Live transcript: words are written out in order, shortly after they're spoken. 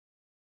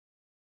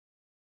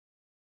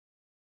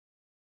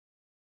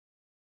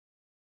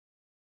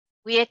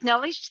We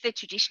acknowledge the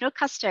traditional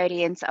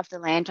custodians of the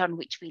land on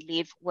which we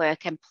live,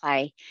 work and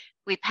play.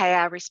 We pay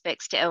our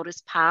respects to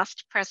elders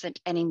past,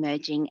 present and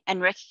emerging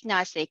and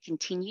recognise their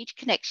continued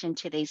connection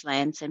to these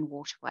lands and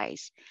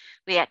waterways.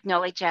 We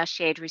acknowledge our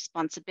shared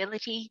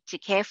responsibility to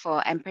care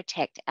for and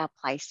protect our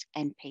place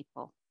and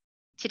people.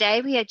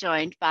 Today we are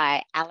joined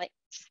by Alex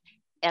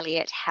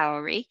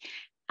Elliott-Howery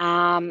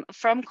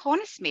from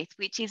Cornersmith,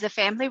 which is a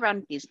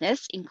family-run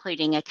business,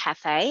 including a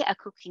cafe, a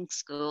cooking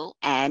school,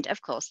 and of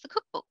course the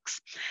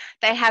cookbooks.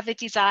 They have a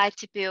desire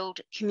to build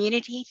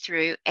community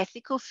through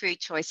ethical food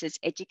choices,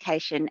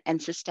 education,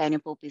 and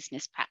sustainable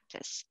business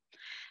practice.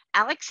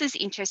 Alex's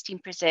interest in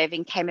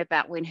preserving came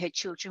about when her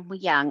children were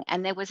young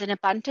and there was an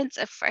abundance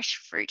of fresh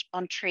fruit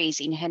on trees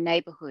in her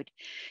neighbourhood.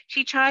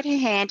 She tried her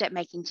hand at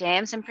making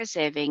jams and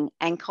preserving,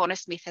 and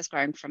Cornersmith has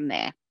grown from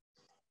there.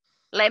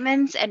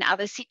 Lemons and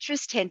other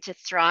citrus tend to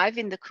thrive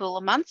in the cooler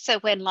months. So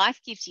when life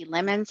gives you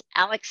lemons,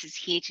 Alex is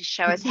here to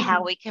show us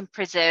how we can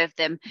preserve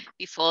them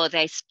before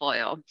they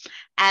spoil.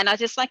 And I'd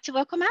just like to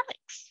welcome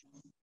Alex.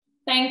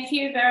 Thank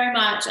you very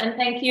much. And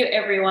thank you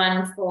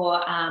everyone for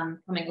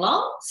coming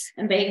along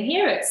and being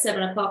here at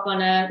 7 o'clock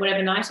on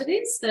whatever night it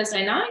is,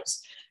 Thursday night.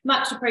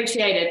 Much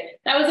appreciated.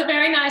 That was a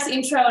very nice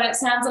intro and it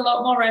sounds a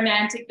lot more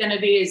romantic than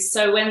it is.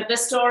 So when the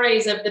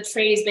stories of the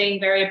trees being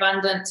very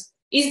abundant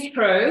is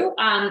true.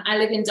 I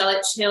live in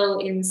Dulwich Hill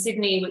in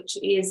Sydney, which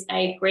is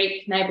a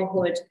Greek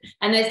neighbourhood,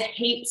 and there's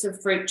heaps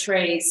of fruit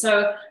trees.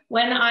 So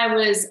when I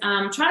was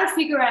trying to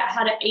figure out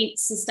how to eat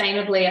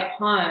sustainably at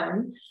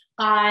home,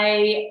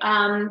 I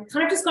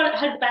kind of just got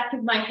it at the back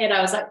of my head. I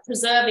was like,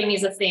 preserving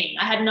is a thing.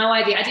 I had no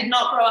idea. I did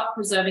not grow up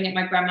preserving at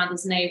my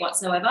grandmother's knee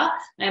whatsoever.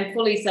 I am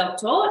fully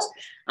self-taught.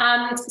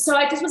 So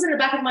I just was in the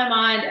back of my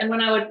mind. And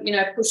when I would,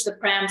 push the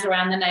prams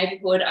around the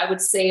neighbourhood, I would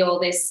see all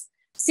this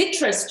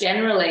citrus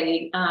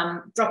generally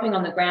dropping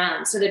on the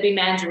ground. So there'd be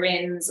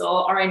mandarins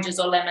or oranges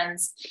or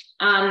lemons.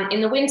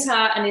 In the winter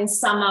and in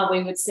summer,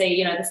 we would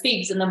see, the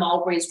figs and the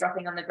mulberries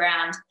dropping on the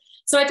ground.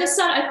 So I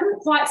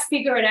couldn't quite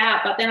figure it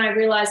out, but then I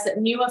realized that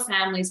newer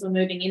families were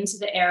moving into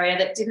the area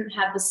that didn't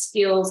have the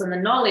skills and the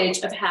knowledge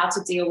of how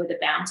to deal with the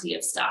bounty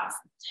of stuff.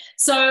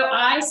 So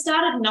I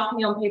started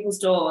knocking on people's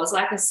doors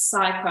like a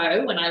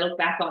psycho when I look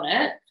back on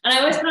it. And I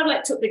always kind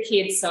of took the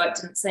kids so it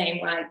didn't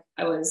seem like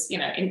I was,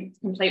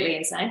 completely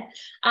insane.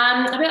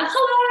 I'd be like,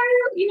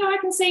 hello, I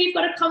can see you've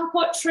got a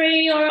kumquat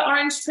tree or an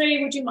orange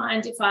tree. Would you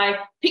mind if I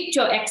picked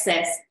your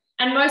excess?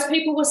 And most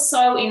people were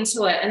so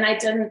into it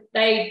and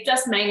they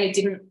just mainly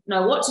didn't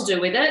know what to do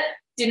with it,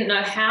 didn't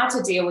know how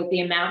to deal with the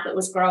amount that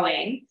was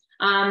growing.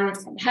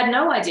 Had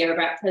no idea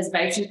about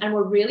preservation and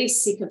were really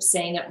sick of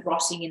seeing it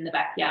rotting in the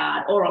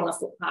backyard or on the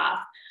footpath.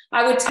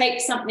 I would take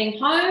something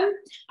home.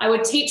 I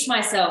would teach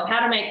myself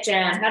how to make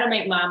jam, how to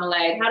make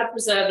marmalade, how to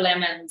preserve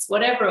lemons,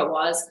 whatever it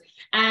was.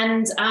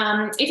 And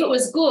if it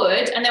was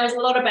good, and there was a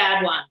lot of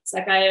bad ones,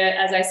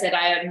 as I said,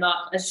 I am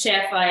not a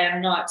chef.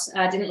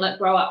 I didn't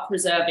grow up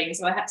preserving.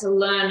 So I had to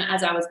learn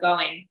as I was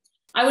going.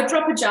 I would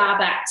drop a jar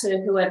back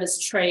to whoever's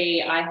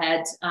tree I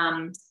had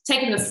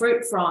taken the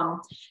fruit from.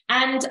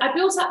 And I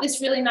built up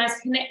this really nice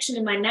connection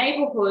in my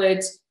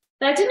neighbourhood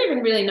that I didn't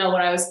even really know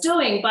what I was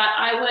doing, but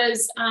I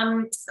was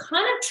kind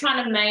of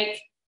trying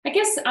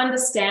to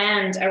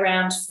understand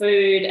around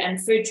food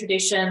and food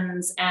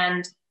traditions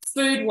and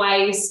food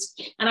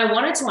waste. And I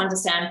wanted to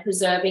understand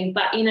preserving,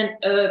 but in an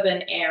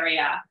urban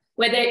area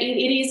where it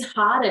is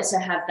harder to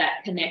have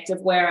that connect of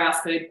where our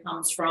food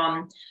comes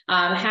from,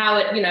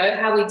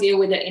 how we deal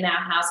with it in our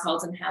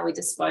households and how we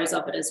dispose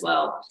of it as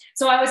well.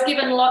 So I was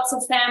given lots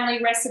of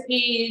family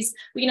recipes.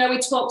 We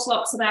talked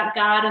lots about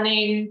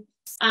gardening.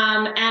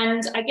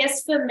 And I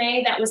guess for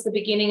me, that was the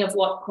beginning of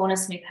what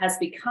Cornersmith has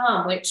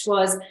become, which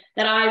was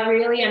that I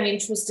really am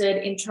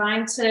interested in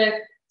trying to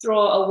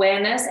draw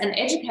awareness and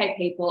educate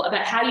people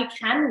about how you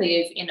can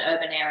live in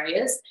urban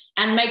areas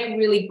and make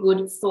really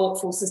good,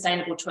 thoughtful,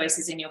 sustainable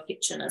choices in your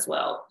kitchen as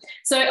well.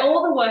 So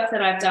all the work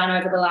that I've done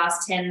over the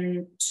last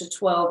 10 to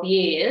 12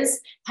 years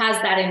has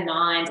that in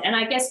mind. And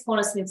I guess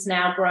Cornersmith's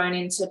now grown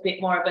into a bit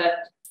more of a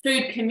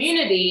food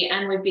community,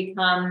 and we've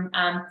become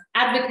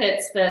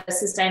advocates for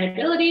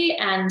sustainability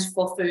and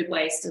for food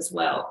waste as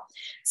well.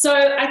 So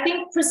I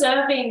think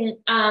preserving,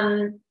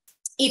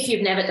 if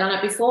you've never done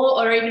it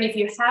before, or even if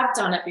you have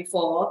done it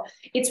before,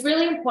 it's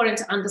really important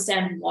to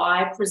understand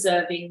why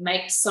preserving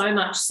makes so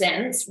much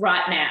sense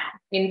right now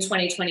in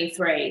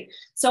 2023.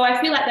 So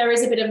I feel like there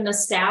is a bit of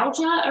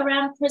nostalgia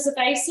around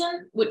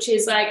preservation, which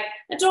is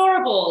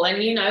adorable, and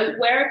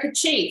wear a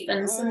kerchief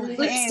and some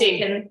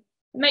lipstick and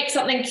make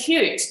something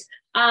cute.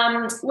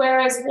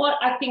 Whereas what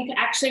I think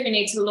actually we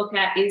need to look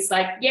at is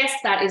yes,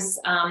 that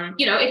is,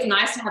 it's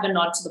nice to have a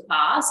nod to the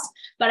past,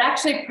 but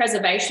actually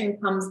preservation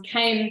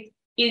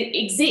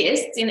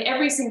exists in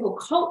every single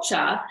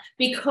culture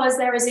because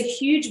there is a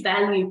huge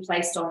value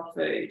placed on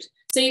food.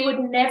 So you would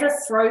never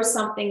throw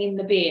something in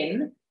the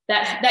bin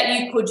that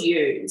you could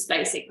use,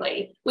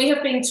 basically. We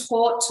have been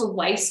taught to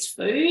waste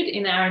food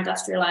in our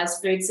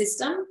industrialized food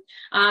system,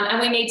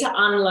 and we need to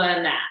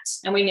unlearn that,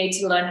 and we need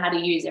to learn how to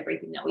use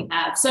everything that we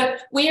have. So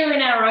we are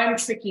in our own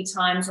tricky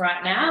times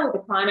right now with the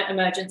climate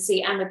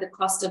emergency and with the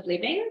cost of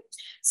living.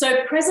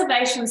 So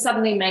preservation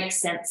suddenly makes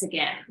sense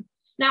again.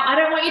 Now, I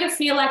don't want you to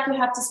feel like you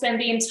have to spend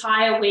the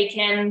entire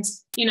weekend,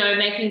 you know,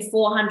 making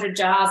 400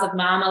 jars of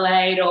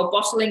marmalade or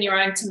bottling your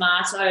own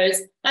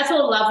tomatoes. That's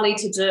all lovely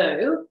to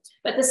do.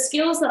 But the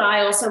skills that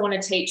I also want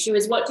to teach you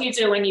is, what do you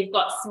do when you've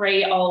got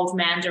 3 old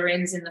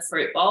mandarins in the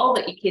fruit bowl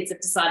that your kids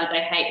have decided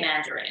they hate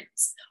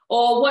mandarins?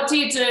 Or what do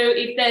you do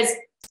if there's,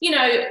 you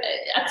know,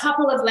 a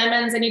couple of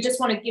lemons and you just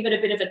want to give it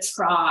a bit of a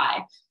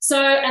try? So,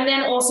 and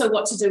then also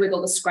what to do with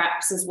all the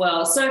scraps as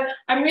well. So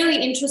I'm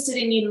really interested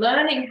in you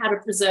learning how to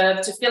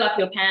preserve, to fill up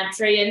your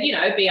pantry and, you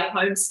know, be a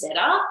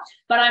homesteader.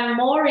 But I'm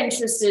more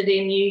interested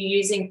in you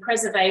using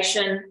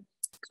preservation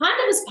kind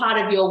of as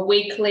part of your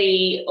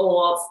weekly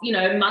or, you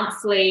know,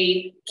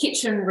 monthly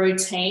kitchen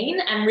routine,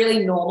 and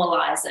really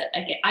normalize it,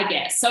 I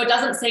guess. So it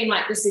doesn't seem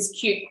like this is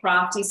cute,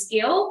 crafty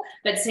skill,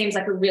 but it seems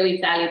like a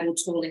really valuable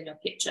tool in your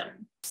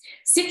kitchen.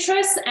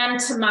 Citrus and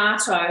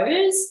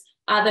tomatoes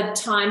are the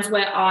times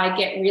where I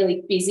get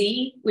really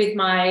busy with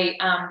my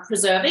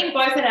preserving,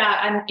 both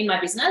in my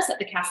business at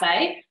the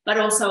cafe, but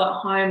also at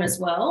home as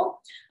well.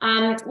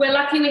 We're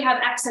lucky we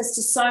have access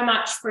to so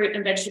much fruit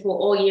and vegetable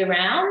all year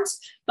round,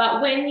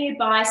 but when you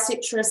buy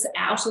citrus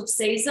out of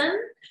season,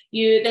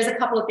 there's a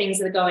couple of things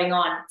that are going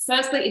on.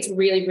 Firstly, it's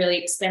really, really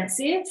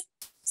expensive.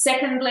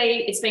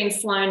 Secondly, it's been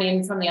flown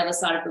in from the other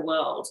side of the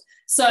world.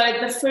 So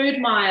the food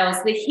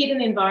miles, the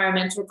hidden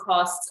environmental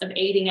costs of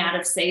eating out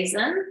of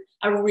season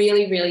are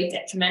really, really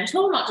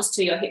detrimental, not just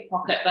to your hip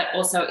pocket, but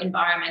also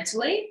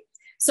environmentally.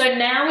 So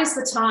now is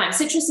the time.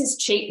 Citrus is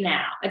cheap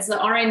now. It's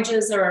the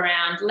oranges are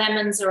around,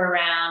 lemons are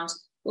around,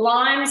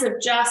 limes have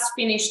just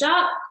finished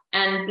up,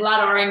 and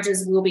blood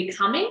oranges will be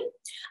coming.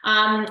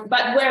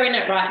 But we're in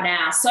it right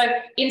now. So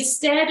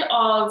instead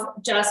of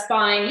just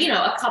buying, you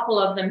know, a couple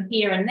of them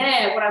here and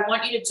there, what I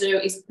want you to do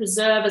is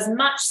preserve as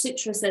much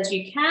citrus as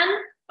you can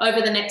over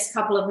the next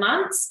couple of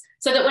months,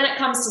 so that when it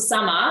comes to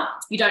summer,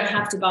 you don't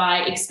have to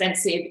buy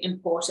expensive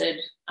imported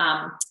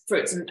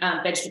fruits and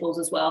vegetables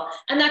as well.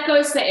 And that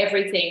goes for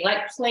everything.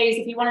 Like, please,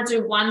 if you want to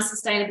do one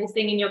sustainable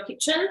thing in your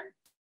kitchen,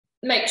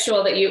 make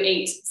sure that you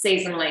eat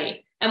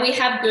seasonally. And we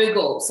have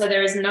Google, so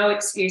there is no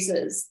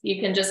excuses. You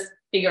can just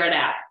figure it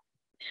out.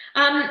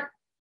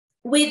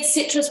 With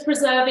citrus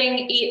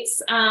preserving,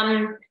 it's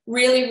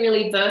really,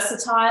 really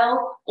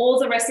versatile. All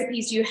the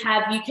recipes you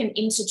have, you can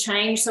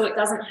interchange, so it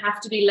doesn't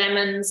have to be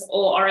lemons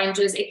or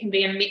oranges. It can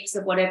be a mix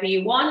of whatever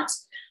you want.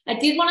 I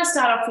did want to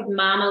start off with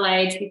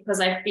marmalade because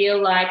I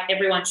feel like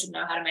everyone should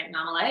know how to make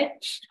marmalade.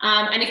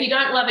 And if you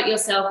don't love it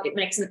yourself, it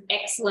makes an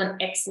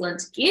excellent,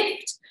 excellent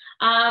gift.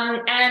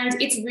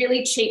 And it's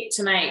really cheap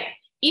to make.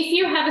 If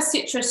you have a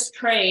citrus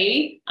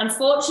tree,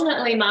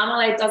 unfortunately,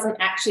 marmalade doesn't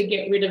actually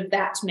get rid of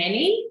that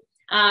many.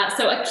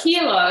 So a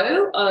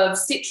kilo of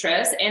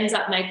citrus ends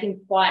up making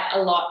quite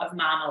a lot of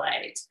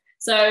marmalade.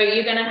 So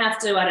you're going to have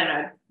to, I don't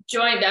know,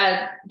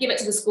 give it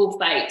to the school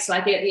fete.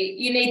 Like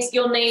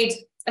you'll need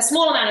a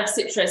small amount of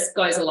citrus,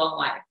 goes a long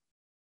way.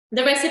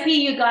 The recipe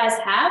you guys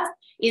have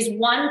is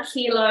 1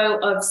 kilo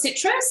of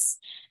citrus.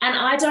 And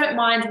I don't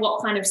mind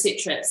what kind of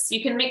citrus.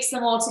 You can mix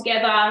them all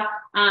together.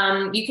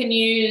 You can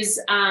use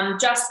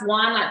just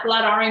one, like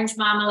blood orange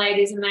marmalade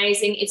is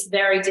amazing. It's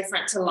very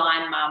different to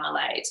lime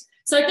marmalade.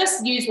 So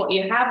just use what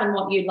you have and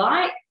what you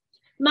like.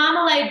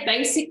 Marmalade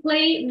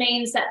basically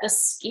means that the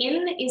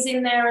skin is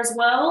in there as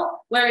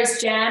well,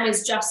 whereas jam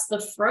is just the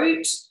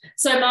fruit.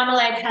 So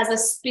marmalade has a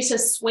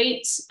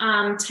bittersweet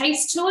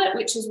taste to it,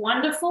 which is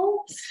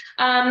wonderful.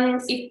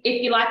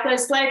 If you like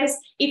those flavors.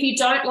 If you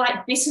don't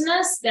like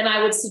bitterness, then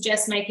I would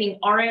suggest making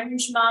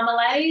orange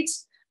marmalade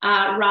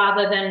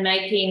rather than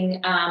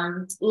making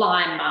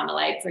lime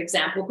marmalade, for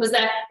example, because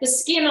the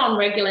skin on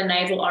regular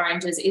navel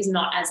oranges is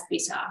not as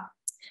bitter.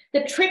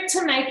 The trick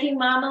to making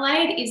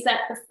marmalade is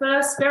that the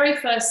very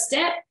first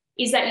step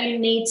is that you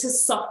need to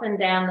soften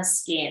down the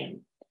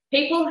skin.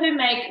 People who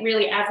make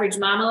really average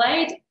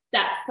marmalade,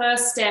 that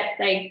first step,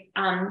 they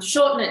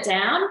shorten it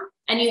down,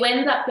 and you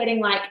end up getting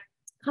like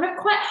kind of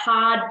quite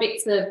hard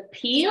bits of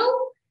peel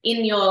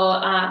in your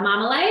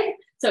marmalade.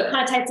 So it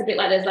kind of tastes a bit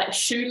like there's like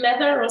shoe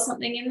leather or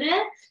something in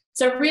there.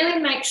 So really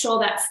make sure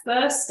that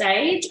first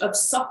stage of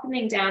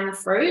softening down the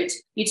fruit,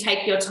 you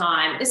take your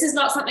time. This is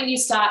not something you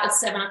start at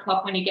 7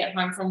 o'clock when you get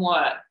home from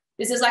work.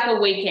 This is like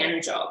a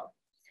weekend job.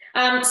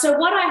 So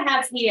what I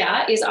have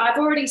here is I've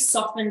already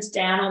softened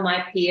down all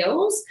my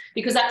peels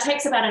because that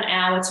takes about an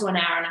hour to an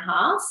hour and a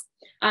half.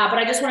 But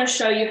I just want to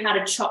show you how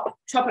to chop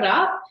it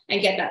up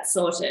and get that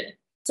sorted.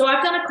 So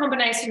I've done a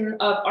combination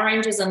of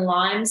oranges and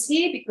limes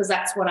here because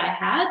that's what I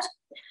had.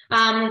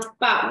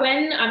 But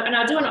when, and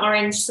I'll do an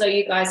orange so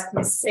you guys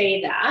can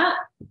see that,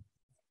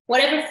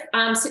 whatever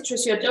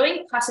citrus you're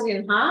doing, cut it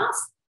in half,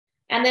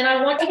 and then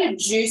I want you to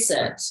juice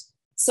it.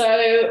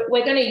 So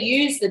we're going to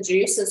use the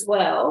juice as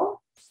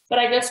well, but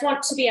I just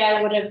want to be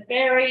able to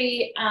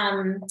very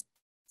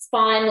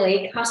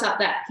finely cut up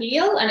that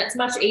peel, and it's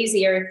much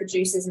easier if the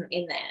juice isn't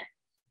in there.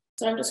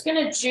 So I'm just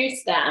going to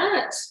juice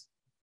that.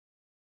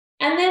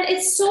 And then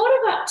it's sort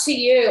of up to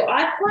you.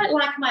 I quite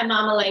like my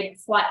marmalade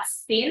quite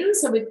thin,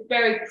 so with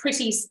very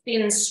pretty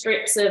thin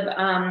strips of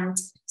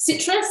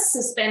citrus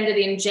suspended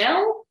in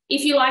gel.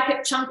 If you like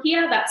it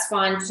chunkier, that's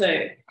fine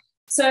too.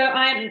 So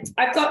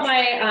I've got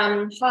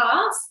my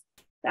half,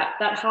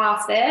 that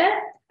half there.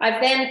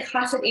 I've then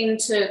cut it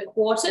into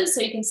quarters,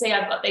 so you can see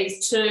I've got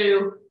these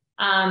two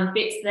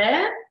bits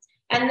there.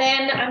 And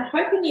then I'm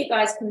hoping you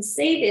guys can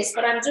see this,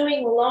 but I'm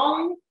doing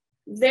long,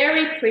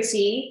 very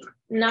pretty,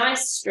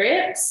 nice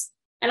strips.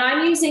 And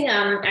I'm using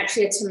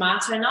actually a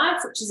tomato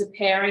knife, which is a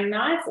paring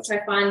knife, which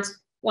I find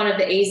one of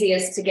the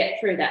easiest to get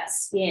through that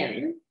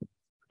skin.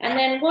 And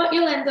then what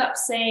you'll end up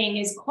seeing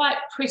is quite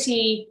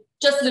pretty,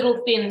 just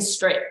little thin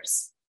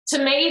strips.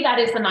 To me, that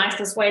is the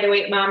nicest way to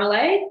eat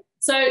marmalade.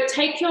 So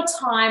take your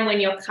time when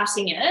you're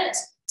cutting it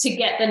to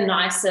get the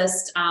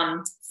nicest,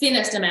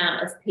 thinnest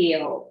amount of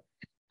peel.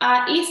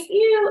 If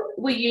you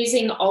were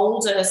using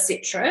older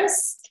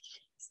citrus,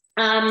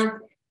 the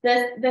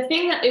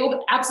thing that it will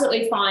be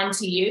absolutely fine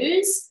to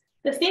use,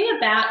 the thing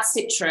about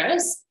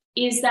citrus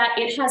is that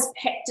it has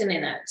pectin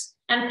in it,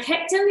 and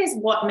pectin is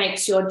what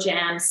makes your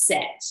jam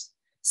set.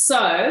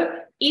 So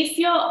if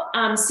your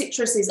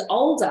citrus is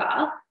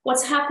older,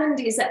 what's happened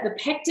is that the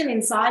pectin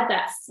inside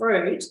that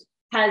fruit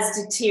has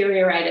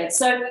deteriorated.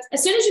 So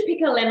as soon as you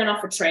pick a lemon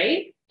off a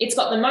tree, it's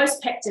got the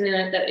most pectin in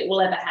it that it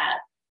will ever have.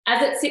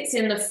 As it sits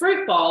in the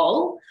fruit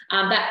bowl,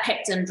 that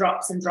pectin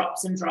drops and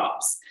drops and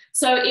drops.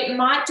 So it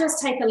might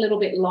just take a little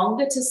bit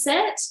longer to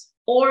set,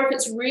 or if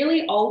it's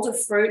really older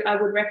fruit, I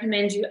would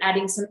recommend you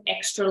adding some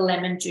extra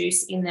lemon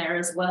juice in there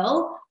as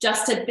well,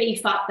 just to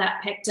beef up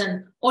that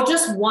pectin, or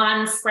just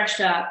one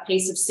fresher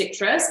piece of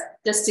citrus,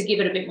 just to give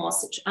it a bit more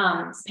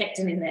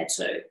pectin in there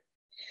too.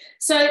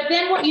 So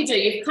then what you do,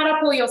 you've cut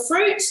up all your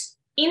fruit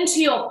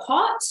into your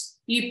pot,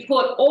 you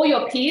put all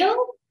your peel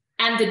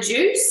and the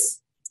juice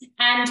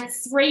and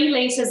 3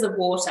 litres of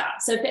water.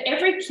 So for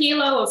every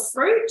kilo of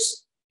fruit,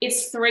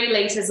 it's 3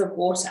 litres of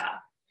water.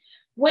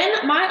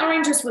 When my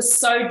oranges were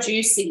so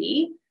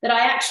juicy that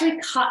I actually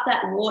cut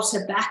that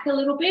water back a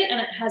little bit,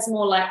 and it has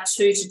more like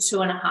 2 to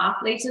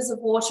 2.5 litres of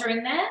water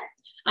in there.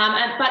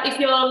 But if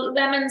your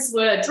lemons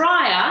were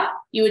drier,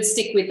 you would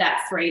stick with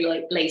that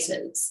 3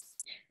 litres.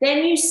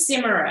 Then you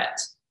simmer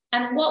it.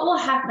 And what will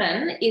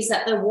happen is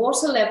that the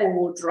water level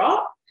will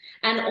drop,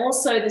 and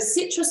also the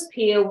citrus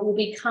peel will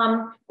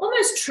become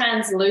almost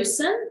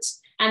translucent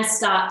and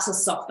start to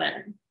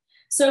soften.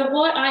 So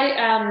what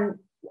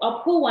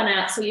I'll pull one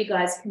out so you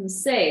guys can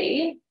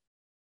see.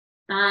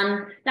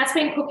 That's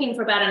been cooking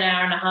for about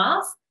 1.5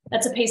 hours.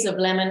 That's a piece of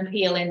lemon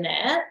peel in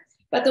there.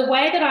 But the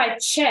way that I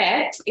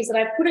check is that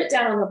I put it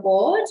down on the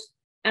board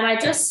and I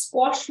just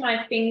squash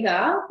my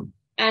finger,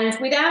 and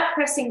without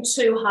pressing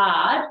too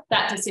hard,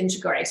 that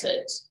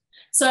disintegrated.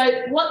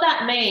 So what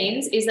that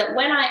means is that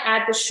when I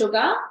add the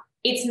sugar,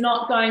 it's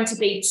not going to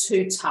be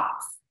too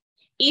tough.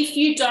 If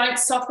you don't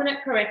soften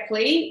it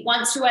correctly,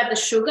 once you add the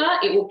sugar,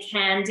 it will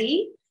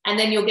candy, and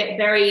then you'll get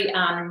very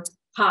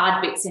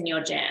hard bits in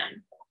your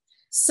jam.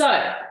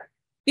 So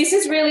this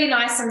is really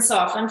nice and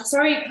soft. I'm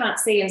sorry you can't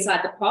see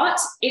inside the pot.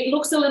 It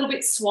looks a little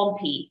bit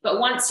swampy, but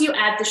once you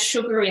add the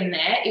sugar in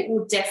there, it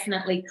will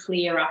definitely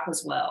clear up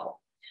as well.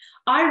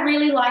 I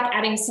really like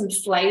adding some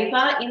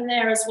flavour in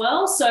there as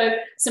well. So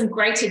some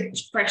grated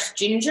fresh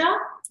ginger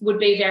would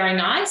be very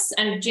nice,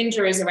 and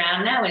ginger is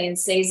around now and in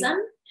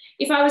season.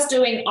 If I was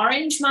doing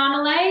orange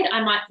marmalade,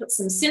 I might put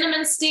some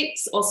cinnamon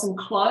sticks or some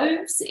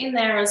cloves in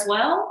there as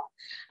well.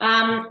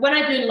 When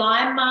I do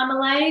lime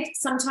marmalade,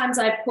 sometimes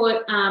I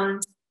put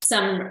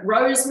some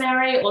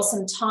rosemary or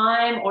some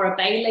thyme or a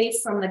bay leaf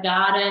from the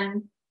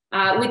garden.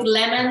 With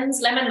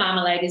lemons, lemon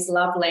marmalade is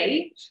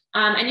lovely.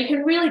 And you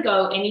can really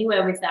go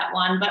anywhere with that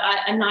one, but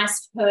a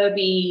nice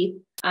herby,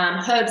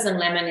 herbs and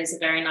lemon is a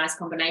very nice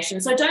combination.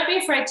 So don't be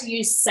afraid to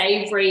use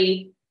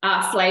savoury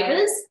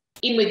flavours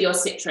in with your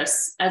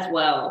citrus as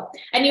well.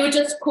 And you would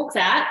just cook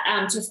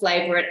that to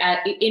flavour it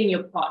in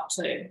your pot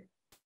too.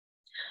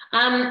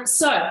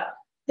 So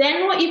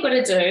then what you've got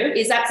to do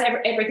is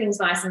everything's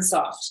nice and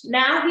soft.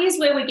 Now here's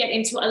where we get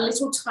into a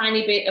little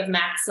tiny bit of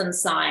maths and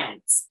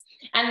science.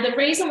 And the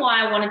reason why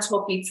I want to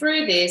talk you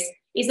through this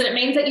is that it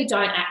means that you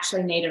don't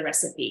actually need a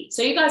recipe.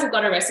 So you guys have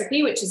got a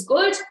recipe, which is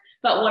good,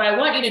 but what I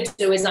want you to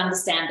do is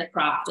understand the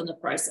craft and the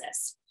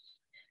process.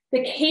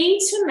 The key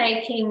to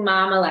making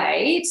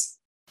marmalade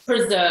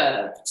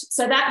preserved,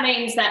 so that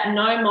means that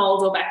no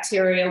mold or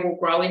bacteria will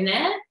grow in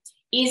there,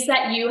 is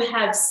that you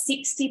have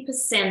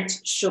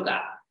 60% sugar.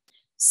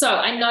 So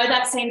I know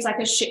that seems like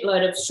a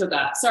shitload of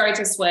sugar. Sorry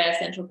to swear,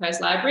 Central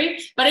Coast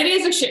Library, but it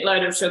is a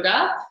shitload of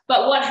sugar.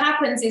 But what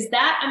happens is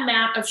that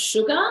amount of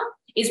sugar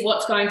is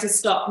what's going to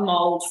stop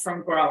mold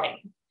from growing.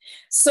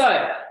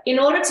 So in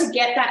order to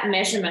get that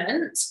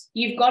measurement,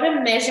 you've got to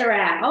measure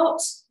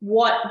out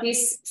what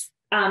this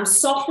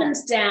softened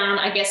down,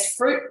 I guess,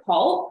 fruit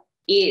pulp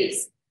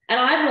is. And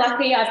I'm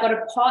lucky I've got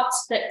a pot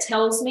that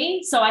tells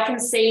me, so I can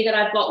see that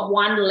I've got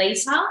 1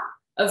 litre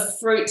of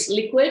fruit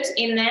liquid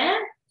in there.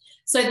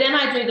 So then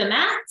I do the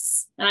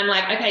maths and I'm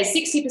like, okay,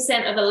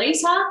 60% of a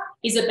litre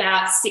is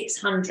about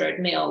 600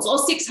 mils or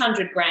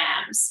 600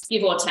 grams,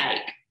 give or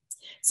take.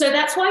 So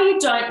that's why you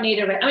don't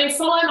need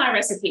follow my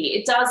recipe.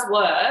 It does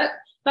work,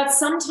 but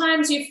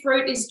sometimes your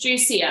fruit is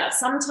juicier.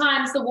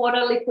 Sometimes the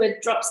water liquid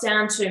drops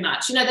down too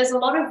much. There's a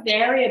lot of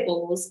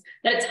variables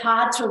that it's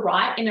hard to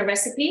write in a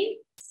recipe,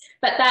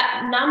 but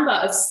that number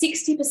of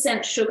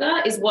 60%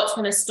 sugar is what's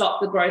going to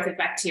stop the growth of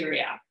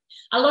bacteria.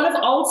 A lot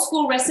of old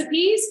school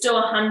recipes do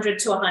 100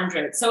 to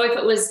 100. So if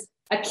it was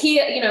a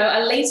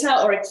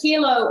litre or a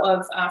kilo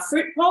of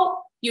fruit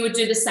pulp, you would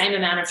do the same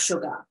amount of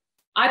sugar.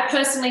 I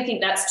personally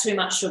think that's too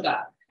much sugar.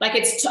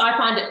 I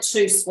find it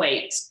too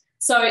sweet.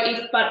 So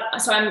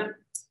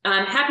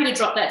I'm happy to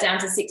drop that down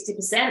to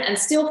 60% and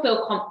still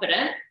feel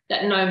confident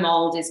that no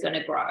mold is going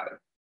to grow.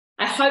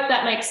 I hope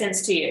that makes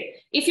sense to you.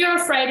 If you're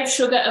afraid of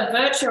sugar,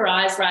 avert your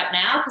eyes right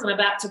now because I'm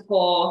about to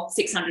pour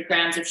 600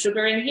 grams of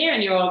sugar in here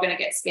and you're all going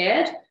to get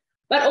scared.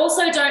 But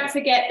also don't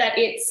forget that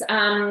it's,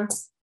 I'm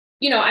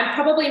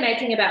probably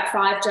making about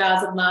 5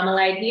 jars of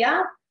marmalade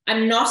here.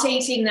 I'm not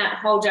eating that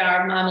whole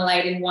jar of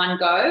marmalade in one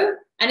go.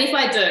 And if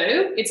I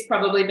do, it's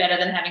probably better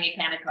than having a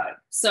can of Coke.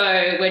 So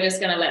we're just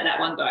going to let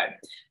that one go.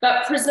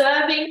 But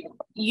preserving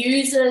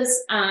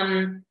uses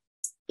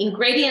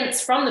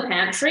ingredients from the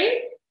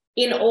pantry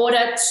in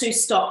order to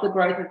stop the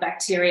growth of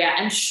bacteria,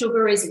 and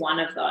sugar is one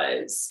of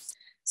those.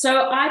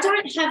 So I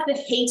don't have the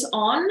heat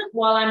on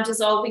while I'm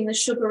dissolving the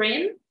sugar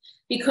in,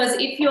 because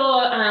if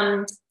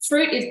your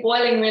fruit is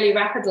boiling really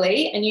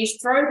rapidly and you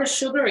throw the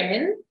sugar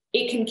in,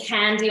 it can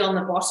candy on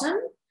the bottom.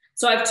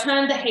 So I've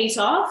turned the heat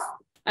off.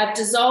 I've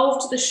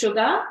dissolved the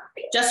sugar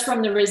just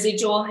from the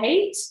residual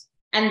heat,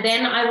 and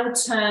then I will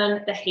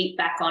turn the heat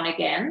back on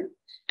again,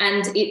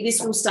 and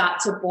this will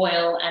start to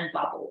boil and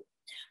bubble.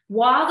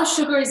 While the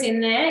sugar is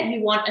in there,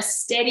 you want a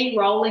steady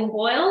rolling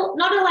boil,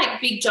 not a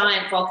big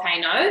giant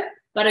volcano,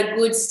 but a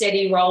good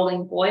steady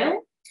rolling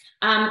boil.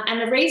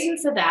 And the reason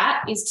for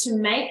that is to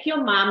make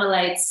your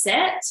marmalade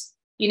set,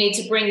 you need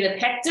to bring the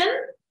pectin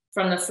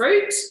from the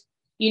fruit,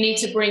 you need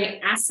to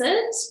bring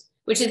acid,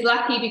 which is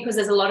lucky because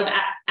there's a lot of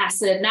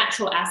acid,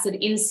 natural acid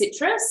in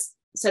citrus.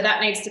 So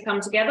that needs to come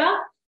together.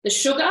 The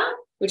sugar,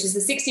 which is the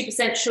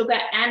 60% sugar,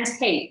 and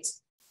heat.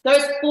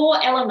 Those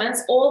 4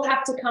 elements all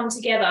have to come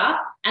together,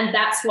 and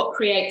that's what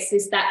creates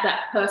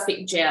that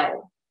perfect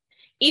gel.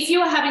 If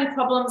you are having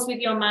problems with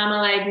your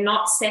marmalade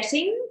not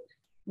setting,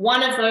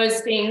 one of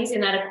those things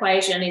in that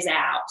equation is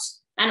out.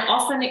 And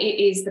often it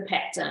is the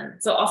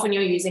pectin. So often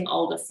you're using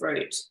older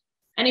fruit.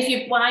 And if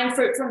you're buying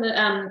fruit from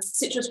the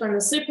citrus from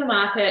the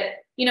supermarket,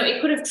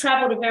 it could have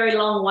traveled a very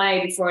long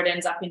way before it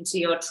ends up into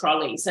your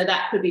trolley. So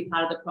that could be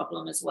part of the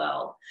problem as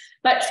well.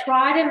 But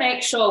try to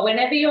make sure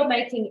whenever you're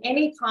making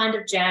any kind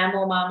of jam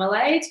or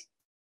marmalade,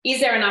 is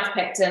there enough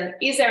pectin?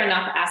 Is there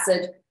enough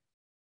acid?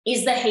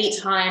 Is the heat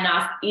high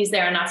enough? Is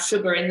there enough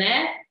sugar in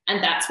there?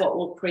 And that's what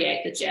will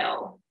create the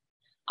gel.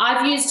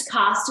 I've used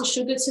caster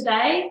sugar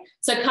today.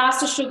 So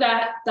caster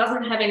sugar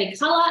doesn't have any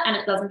colour and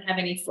it doesn't have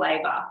any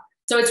flavour.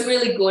 So it's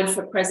really good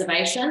for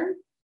preservation.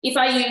 If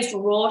I used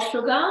raw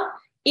sugar,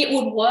 it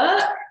would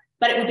work,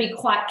 but it would be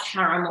quite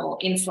caramel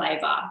in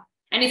flavour.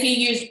 And if you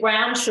used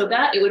brown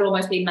sugar, it would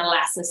almost be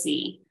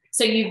molassesy.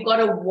 So you've got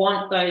to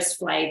want those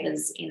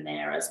flavours in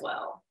there as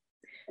well.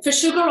 For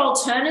sugar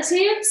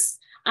alternatives,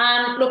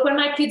 look, when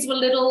my kids were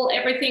little,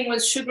 everything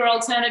was sugar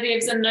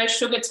alternatives and no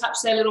sugar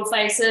touched their little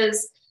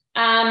faces.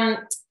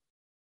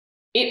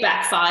 It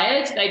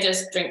backfired. They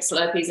just drink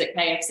Slurpees at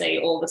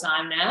KFC all the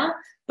time now.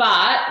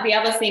 But the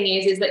other thing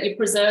is that your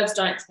preserves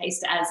don't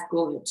taste as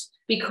good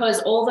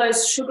because all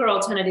those sugar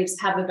alternatives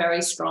have a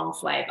very strong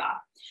flavour.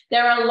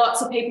 There are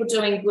lots of people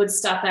doing good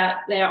stuff out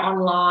there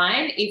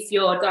online if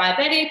you're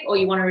diabetic or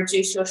you want to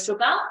reduce your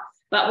sugar.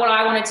 But what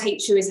I want to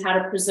teach you is how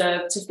to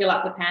preserve to fill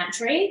up the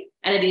pantry,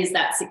 and it is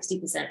that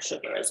 60%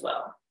 sugar as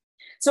well.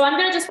 So I'm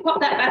going to just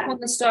pop that back on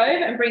the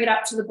stove and bring it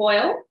up to the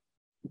boil.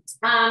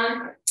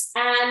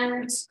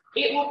 And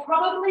it will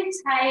probably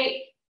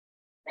take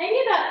maybe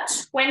about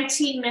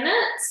 20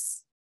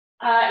 minutes.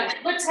 It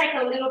could take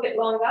a little bit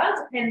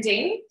longer,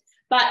 depending.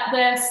 But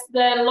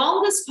the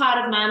longest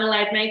part of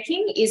marmalade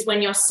making is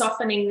when you're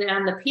softening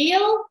down the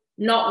peel,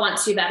 not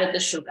once you've added the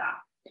sugar.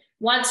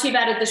 Once you've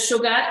added the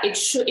sugar,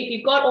 if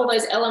you've got all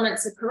those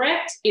elements are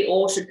correct, it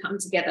all should come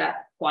together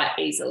quite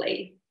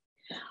easily.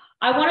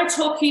 I want to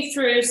talk you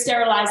through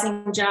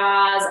sterilising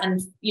jars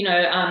and,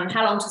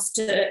 how long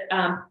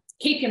to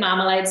keep your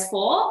marmalades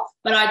for,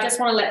 but I just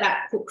want to let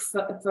that cook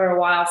for a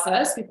while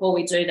first before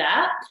we do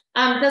that.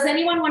 Does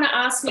anyone want to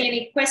ask me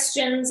any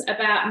questions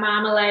about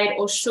marmalade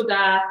or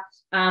sugar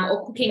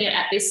or cooking it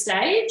at this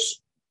stage?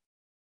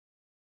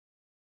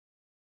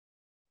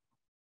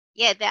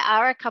 Yeah, there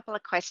are a couple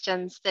of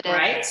questions that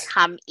have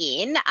come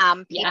in.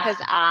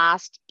 Pippa's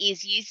asked,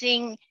 is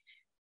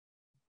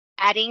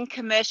adding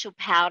commercial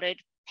powdered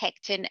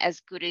pectin as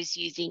good as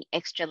using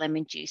extra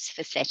lemon juice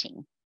for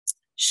setting?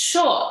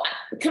 Sure.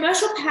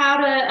 Commercial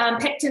powder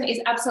pectin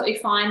is absolutely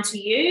fine to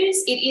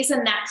use. It is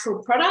a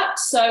natural product,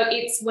 so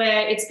it's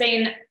where it's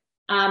been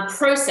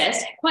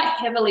processed, quite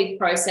heavily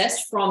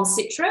processed from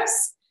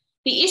citrus.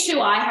 The issue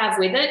I have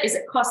with it is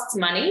it costs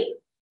money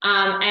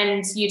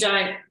and you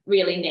don't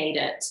really need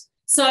it.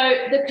 So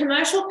the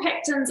commercial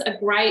pectins are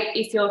great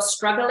if you're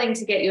struggling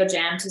to get your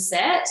jam to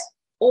set,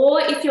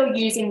 or if you're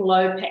using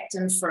low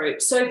pectin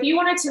fruit. So if you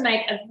wanted to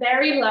make a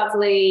very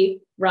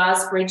lovely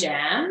raspberry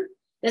jam,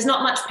 there's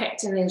not much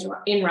pectin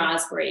in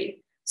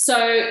raspberry.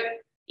 So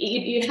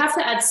you have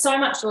to add so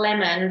much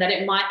lemon that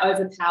it might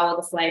overpower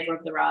the flavour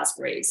of the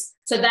raspberries.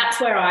 So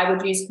that's where I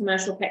would use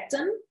commercial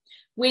pectin.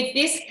 In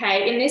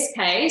this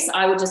case,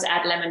 I would just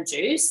add lemon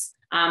juice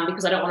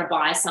because I don't want to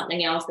buy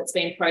something else that's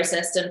been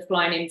processed and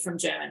flown in from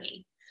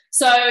Germany.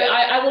 So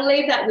I will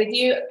leave that with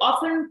you.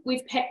 Often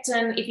with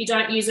pectin, if you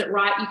don't use it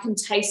right, you can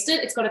taste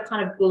it. It's got a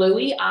kind of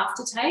gluey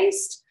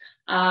aftertaste.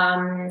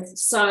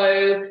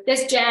 So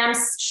there's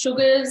jams,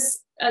 sugars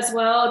as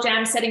well,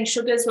 jam setting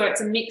sugars where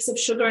it's a mix of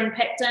sugar and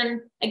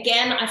pectin.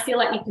 Again, I feel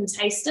like you can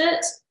taste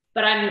it,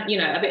 but I'm,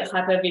 a bit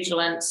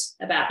hyper-vigilant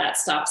about that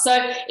stuff.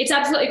 So it's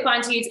absolutely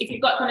fine to use. If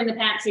you've got some in the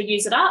pantry,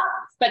 use it up.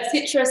 But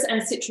citrus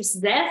and citrus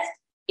zest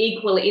is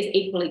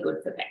equally good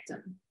for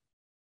pectin.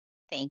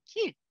 Thank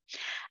you.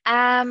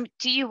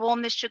 Do you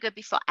warm the sugar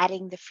before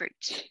adding the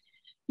fruit?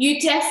 You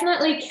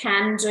definitely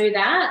can do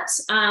that.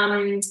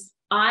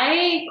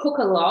 I cook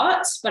a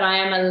lot, but I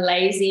am a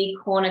lazy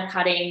corner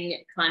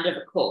cutting kind of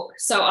a cook.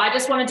 So I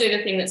just want to do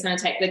the thing that's going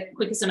to take the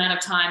quickest amount of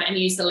time and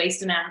use the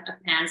least amount of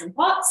pans and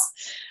pots.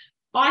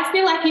 I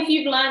feel like if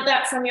you've learned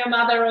that from your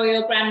mother or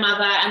your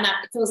grandmother and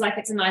that feels like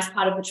it's a nice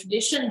part of the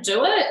tradition,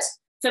 do it.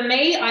 For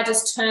me, I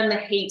just turn the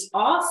heat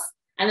off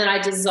and then I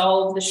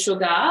dissolve the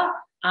sugar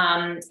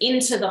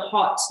into the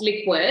hot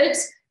liquid,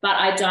 but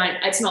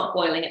it's not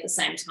boiling at the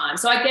same time.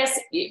 So I guess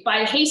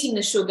by heating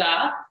the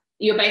sugar,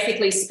 you're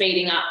basically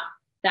speeding up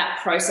that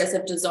process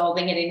of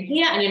dissolving it in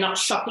here, and you're not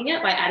shocking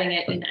it by adding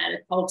it in at a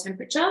cold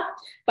temperature.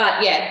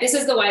 But yeah, this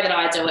is the way that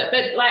I do it.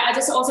 But I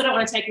just also don't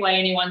want to take away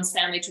anyone's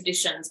family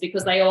traditions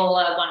because they all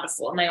are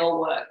wonderful and they all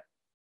work.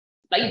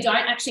 But you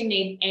don't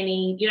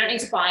need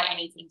to buy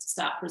anything to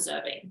start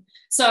preserving.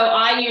 So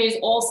I use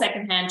all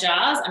secondhand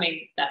jars. I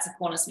mean, that's a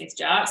Cornersmith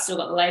jar. It's still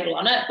got the label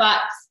on it, but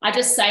I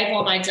just save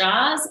all my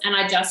jars and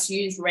I just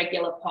use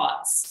regular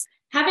pots.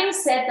 Having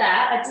said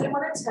that, I do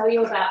want to tell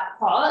you about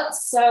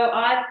pots. So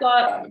I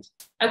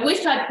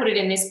wish I'd put it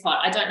in this pot.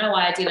 I don't know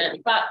why I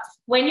didn't, but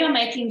when you're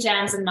making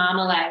jams and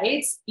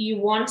marmalades,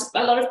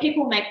 a lot of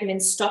people make them in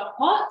stock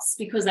pots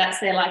because that's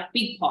their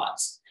big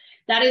pot.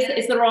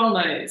 It's the wrong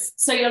move.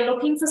 So you're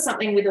looking for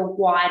something with a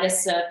wider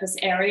surface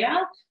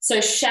area. So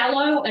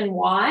shallow and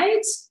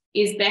wide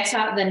is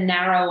better than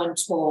narrow and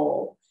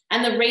tall.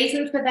 And the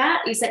reason for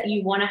that is that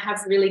you want to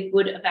have really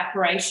good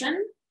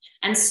evaporation.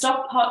 And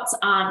stock pots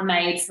aren't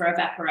made for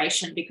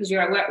evaporation because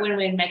when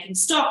we're making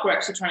stock, we're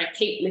actually trying to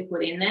keep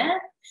liquid in there.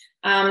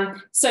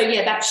 So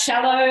yeah, that's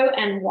shallow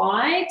and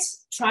wide.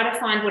 Try to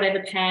find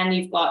whatever pan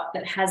you've got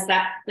that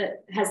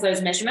has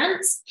those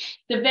measurements.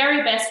 The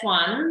very best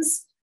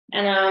ones,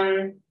 and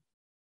I'm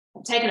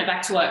taking it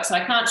back to work, so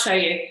I can't show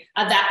you,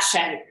 are that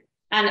shape.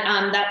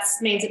 And that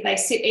means that they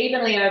sit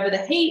evenly over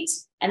the heat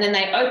and then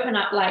they open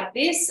up like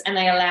this and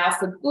they allow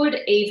for good,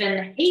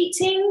 even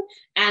heating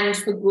and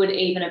for good,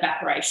 even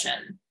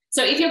evaporation.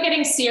 So if you're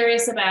getting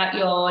serious about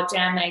your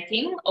jam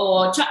making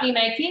or chutney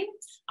making,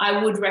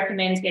 I would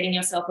recommend getting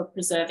yourself a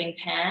preserving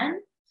pan.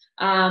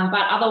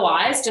 But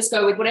otherwise, just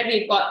go with whatever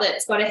you've got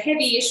that's got a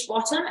heavy-ish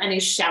bottom and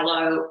is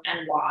shallow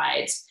and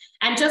wide.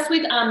 And just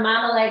with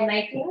marmalade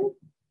making,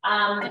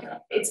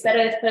 it's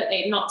better for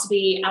it not to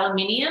be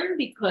aluminium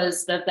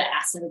because of the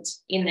acid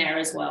in there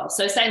as well.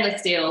 So stainless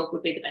steel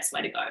would be the best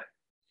way to go.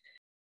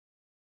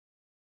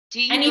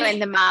 Do you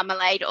blend the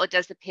marmalade or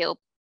does the peel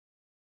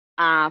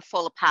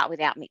fall apart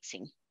without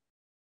mixing?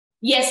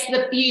 Yes,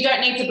 you don't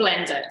need to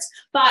blend it.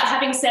 But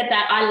having said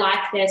that, I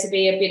like there to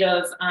be a bit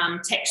of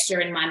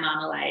texture in my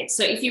marmalade.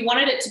 So if you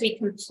wanted it to be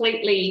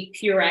completely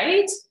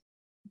pureed,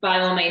 by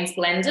all means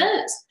blend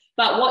it.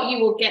 But what you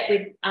will get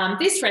with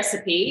this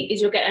recipe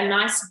is you'll get a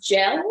nice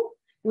gel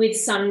with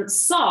some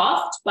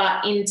soft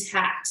but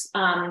intact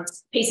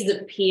pieces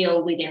of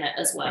peel within it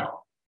as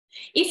well.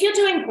 If you're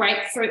doing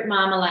grapefruit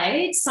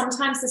marmalade,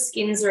 sometimes the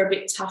skins are a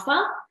bit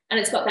tougher and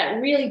it's got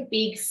that really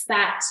big,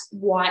 fat,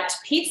 white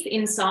pith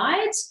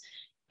inside.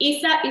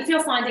 If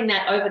you're finding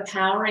that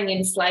overpowering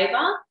in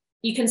flavour,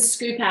 you can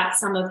scoop out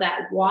some of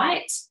that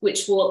white,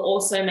 which will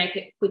also make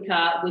it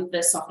quicker with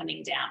the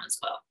softening down as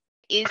well.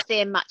 Is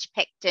there much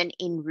pectin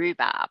in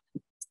rhubarb?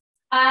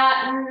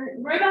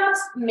 Rhubarb's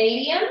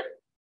medium.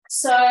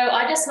 So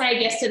I just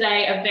made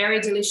yesterday a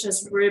very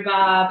delicious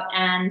rhubarb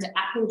and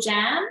apple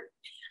jam.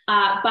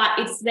 But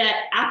it's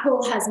that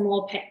apple has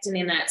more pectin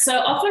in it. So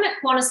often at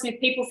Cornersmith,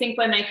 people think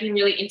we're making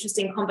really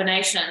interesting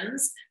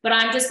combinations, but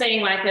I'm just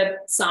being like a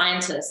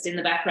scientist in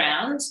the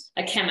background,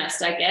 a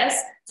chemist, I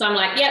guess. So I'm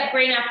like, yep,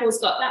 green apple's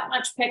got that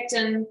much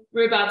pectin,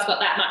 rhubarb's got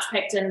that much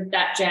pectin,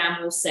 that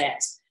jam will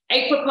set.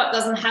 Apricot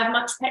doesn't have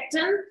much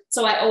pectin,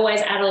 so I always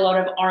add a lot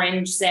of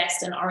orange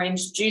zest and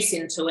orange juice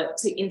into it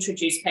to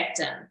introduce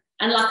pectin.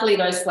 And luckily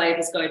those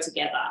flavors go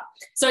together.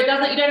 So you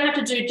don't have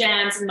to do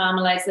jams and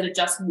marmalades that are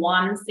just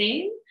one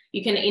thing.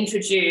 You can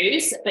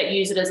introduce, but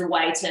use it as a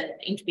way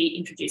to be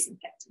introducing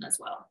pectin as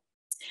well.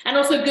 And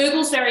also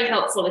Google's very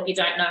helpful if you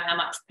don't know how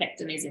much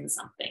pectin is in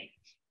something.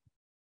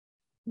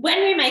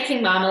 When you're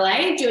making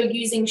marmalade, you're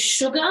using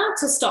sugar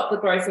to stop the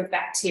growth of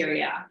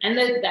bacteria. And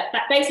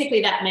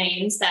basically that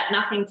means that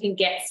nothing can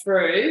get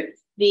through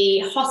the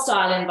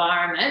hostile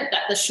environment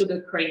that the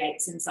sugar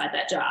creates inside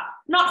that jar.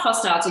 Not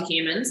hostile to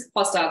humans,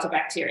 hostile to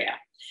bacteria.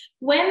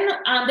 When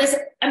there's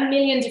a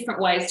million different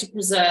ways to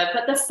preserve,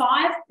 but the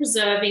 5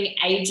 preserving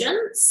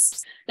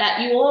agents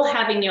that you all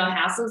have in your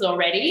houses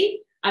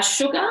already are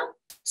sugar,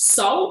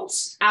 salt,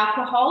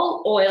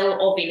 alcohol, oil,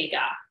 or vinegar.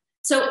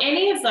 So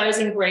any of those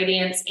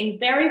ingredients in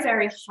very,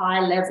 very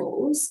high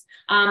levels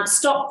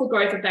stop the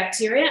growth of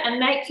bacteria and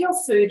make your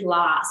food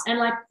last, and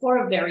like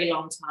for a very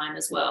long time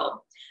as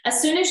well. As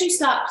soon as you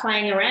start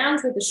playing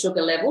around with the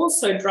sugar levels,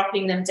 so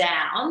dropping them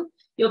down,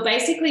 you're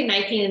basically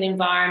making an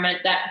environment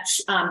that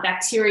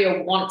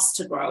bacteria wants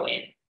to grow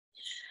in.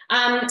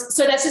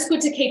 So that's just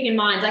good to keep in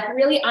mind, like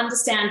really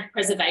understand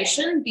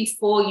preservation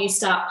before you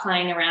start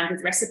playing around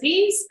with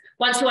recipes.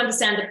 Once you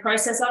understand the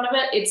process of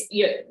it, it's,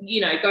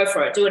 you know, go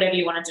for it, do whatever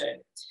you want to do.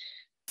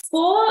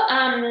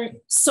 For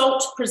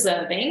salt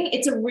preserving,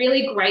 it's a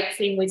really great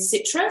thing with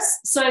citrus.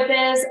 So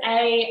there's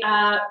a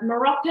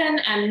Moroccan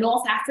and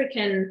North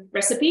African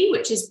recipe,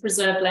 which is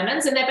preserved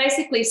lemons, and they're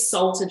basically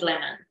salted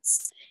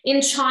lemons. In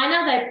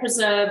China, they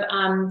preserve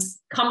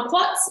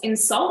kumquats in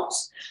salt.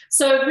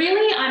 So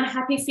really, I'm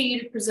happy for you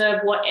to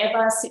preserve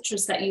whatever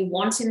citrus that you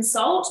want in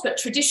salt, but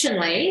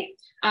traditionally,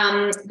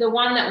 the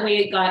one that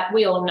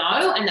we all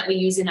know and that we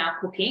use in our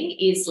cooking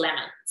is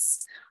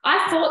lemons.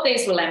 I thought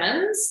these were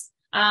lemons.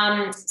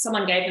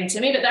 Someone gave them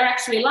to me, but they're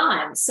actually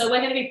limes. So we're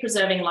going to be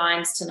preserving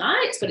limes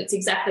tonight, but it's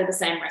exactly the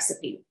same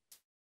recipe.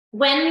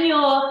 When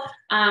you're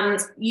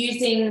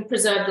using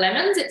preserved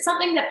lemons, it's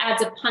something that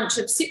adds a punch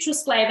of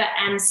citrus flavour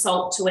and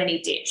salt to any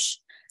dish.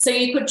 So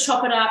you could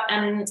chop it up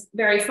and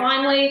very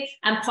finely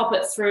and pop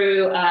it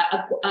through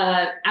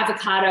a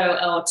avocado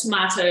or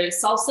tomato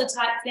salsa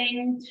type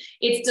thing.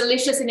 It's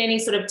delicious in any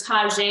sort of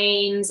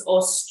tagines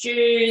or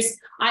stews.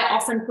 I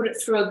often put it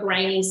through a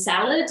grainy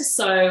salad,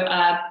 so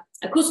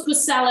a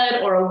couscous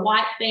salad or a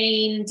white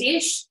bean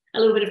dish. A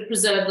little bit of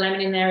preserved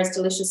lemon in there is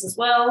delicious as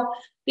well.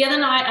 The other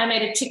night I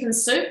made a chicken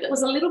soup that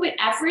was a little bit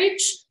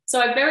average. So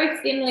I very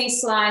thinly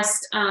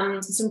sliced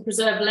some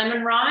preserved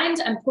lemon rind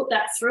and put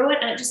that through it,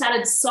 and it just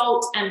added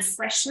salt and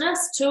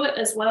freshness to it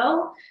as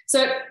well.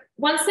 So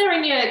once they're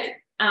in your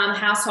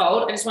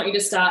household, I just want you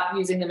to start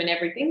using them in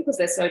everything because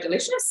they're so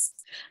delicious.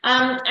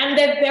 And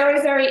they're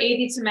very, very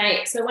easy to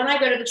make. So when I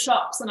go to the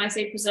shops and I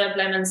see preserved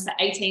lemons for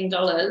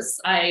 $18,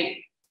 I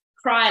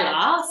cry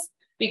laugh,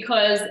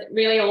 because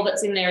really all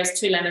that's in there is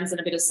 2 lemons and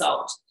a bit of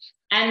salt.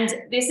 And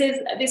this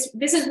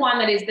is one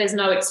that is, there's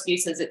no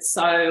excuses. It's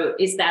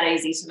that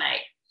easy to make.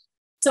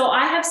 So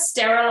I have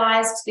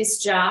sterilized this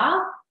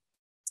jar,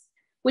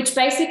 which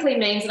basically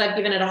means that I've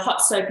given it a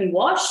hot soapy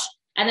wash,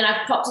 and then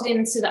I've popped it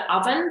into the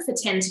oven for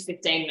 10 to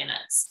 15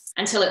 minutes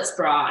until it's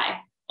dry.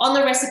 On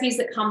the recipes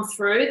that come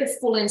through, the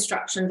full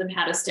instructions of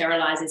how to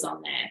sterilize is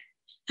on there.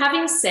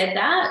 Having said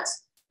that,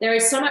 there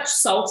is so much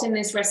salt in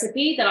this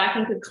recipe that I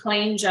think a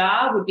clean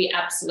jar would be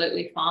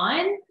absolutely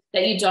fine,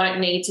 that you don't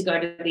need to go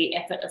to the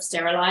effort of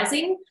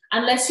sterilizing,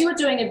 unless you were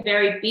doing a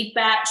very big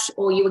batch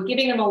or you were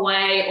giving them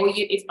away, or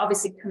if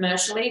obviously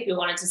commercially, if you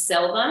wanted to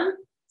sell them,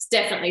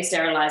 definitely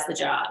sterilize the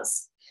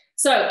jars.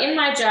 So in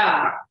my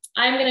jar,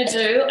 I'm going to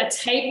do a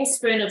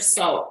tablespoon of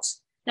salt.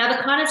 Now,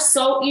 the kind of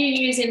salt you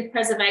use in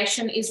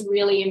preservation is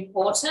really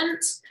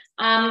important.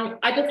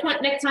 I just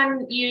want next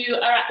time you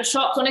are at the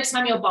shops or next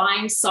time you're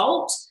buying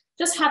salt,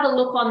 just have a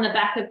look on the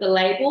back of the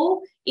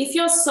label. If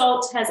your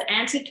salt has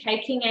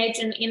anti-caking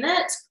agent in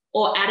it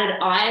or added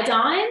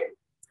iodine,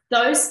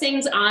 those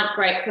things aren't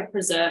great for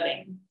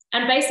preserving.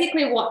 And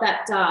basically what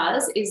that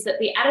does is that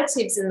the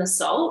additives in the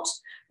salt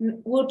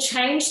will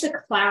change the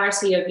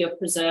clarity of your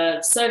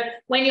preserves. So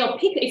when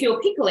if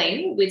you're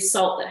pickling with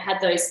salt that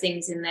had those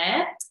things in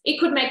there, it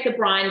could make the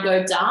brine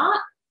go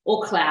dark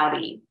or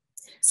cloudy.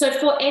 So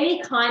for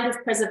any kind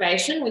of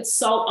preservation with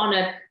salt on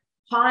a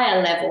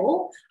higher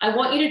level, I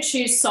want you to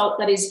choose salt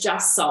that is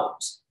just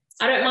salt.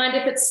 I don't mind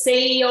if it's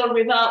sea or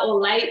river or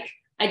lake.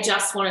 I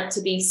just want it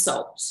to be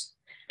salt.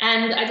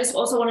 And I just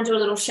also want to do a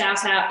little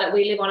shout out that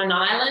we live on an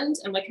island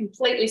and we're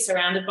completely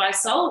surrounded by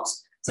salt.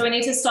 So we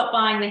need to stop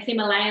buying the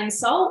Himalayan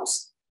salt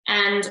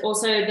and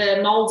also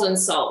the Malden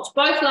salt.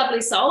 Both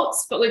lovely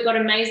salts, but we've got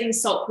amazing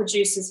salt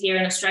producers here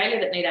in Australia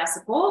that need our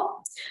support.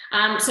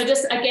 So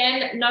just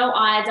again, no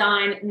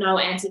iodine, no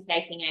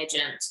anti-caking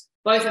agent.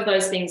 Both of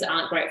those things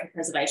aren't great for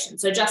preservation.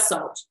 So just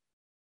salt.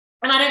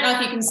 And I don't know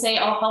if you can see,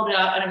 I'll hold it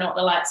up. I don't know what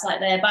the light's like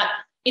there, but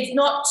it's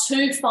not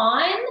too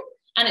fine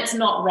and it's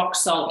not rock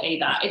salt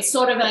either. It's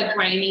sort of a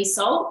grainy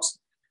salt.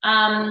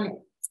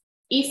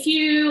 If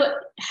you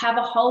have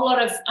a whole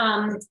lot of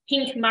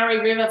pink Murray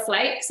River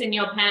flakes in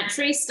your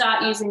pantry,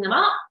 start using them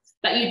up,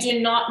 but you do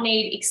not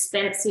need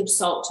expensive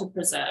salt to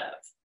preserve.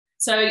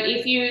 So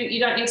if you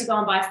don't need to go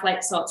and buy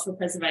flake salts for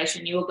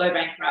preservation, you will go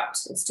bankrupt.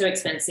 It's too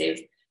expensive.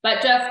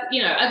 But just,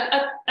 you know,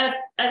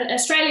 an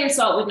Australian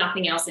salt with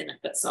nothing else in it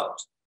but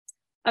salt.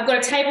 I've got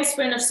a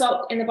tablespoon of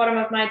salt in the bottom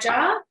of my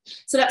jar.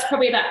 So that's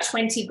probably about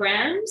 20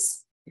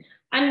 grams.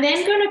 I'm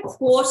then going to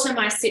quarter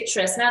my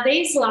citrus. Now,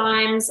 these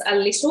limes are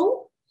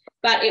little,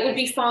 but it would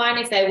be fine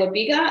if they were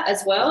bigger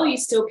as well. You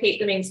still keep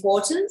them in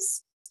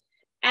quarters.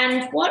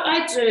 And what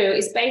I do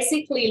is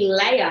basically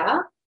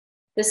layer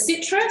the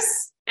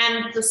citrus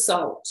and the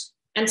salt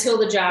until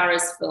the jar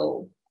is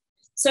full.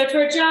 So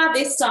for a jar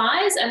this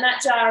size, and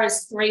that jar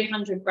is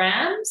 300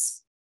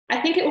 grams, I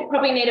think it will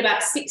probably need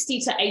about 60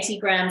 to 80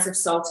 grams of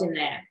salt in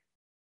there.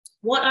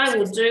 What I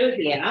will do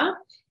here,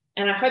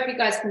 and I hope you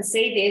guys can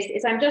see this,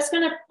 is I'm just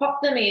going to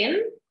pop them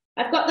in.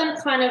 I've got them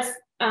kind of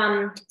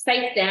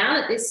face down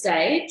at this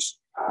stage,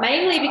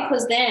 mainly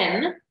because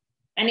then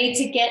I need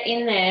to get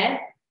in there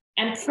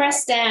and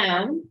press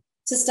down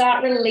to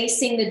start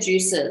releasing the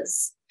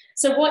juices.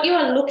 So what you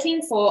are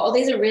looking for, oh,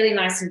 these are really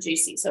nice and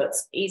juicy, so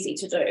it's easy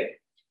to do.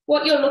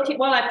 What you're looking,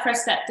 while I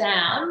press that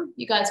down,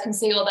 you guys can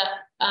see all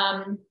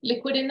that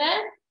liquid in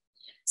there.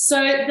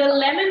 So the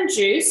lemon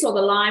juice or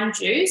the lime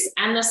juice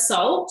and the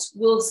salt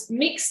will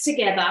mix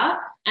together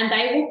and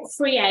they will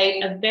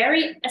create a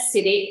very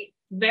acidic,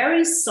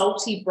 very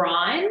salty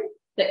brine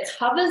that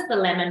covers the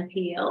lemon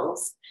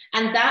peels,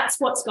 and that's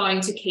what's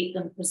going to keep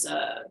them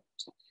preserved.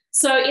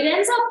 So it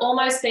ends up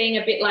almost being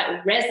a bit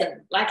like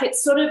resin, like it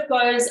sort of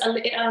goes,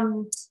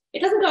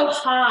 it doesn't go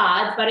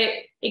hard, but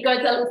it goes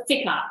a little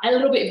thicker, a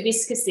little bit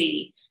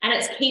viscousy, and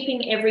it's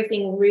keeping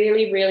everything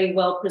really, really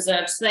well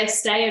preserved. So they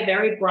stay a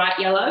very bright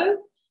yellow,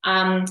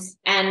 and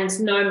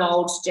no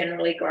mold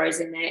generally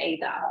grows in there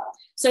either.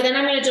 So then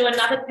I'm going to do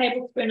another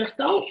tablespoon of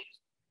salt.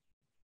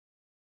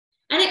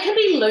 And it can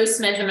be loose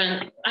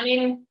measurement. I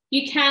mean,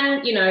 you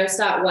can, you know,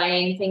 start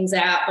weighing things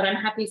out, but I'm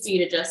happy for you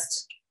to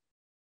just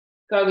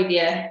go with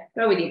your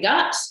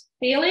gut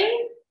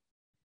feeling.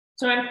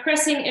 So I'm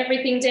pressing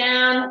everything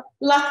down.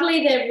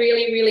 Luckily, they're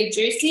really, really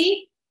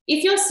juicy.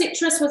 If your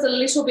citrus was a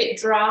little bit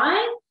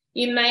dry,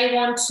 you may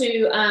want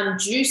to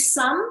juice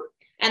some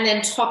and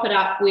then top it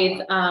up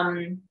with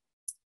some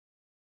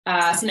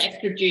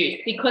extra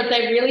juice, because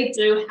they really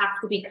do have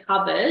to be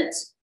covered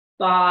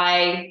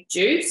by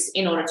juice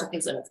in order to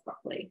preserve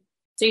properly.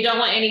 So you don't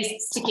want any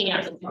sticking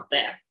out of the top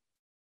there.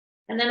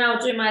 And then I'll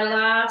do my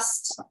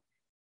last.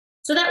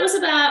 So that was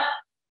about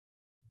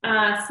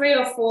 3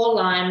 or 4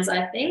 limes,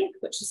 I think,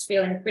 which is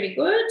feeling pretty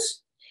good.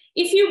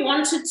 If you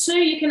wanted to,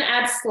 you can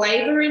add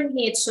flavour in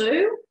here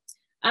too.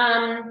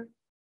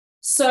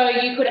 So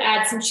you could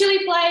add some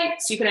chili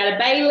flakes, you could add a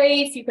bay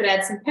leaf, you could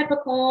add some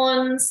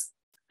peppercorns.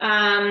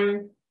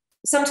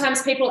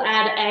 Sometimes people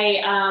add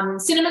a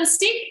cinnamon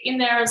stick in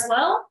there as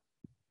well.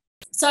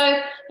 So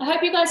I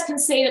hope you guys can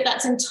see that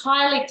that's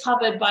entirely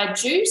covered by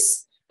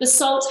juice. The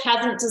salt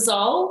hasn't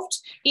dissolved.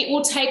 It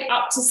will take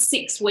up to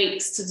 6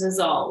 weeks to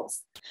dissolve.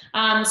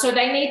 So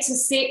they need to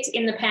sit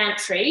in the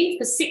pantry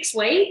for 6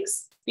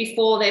 weeks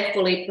before they're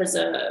fully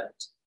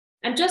preserved.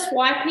 I'm just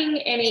wiping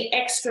any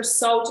extra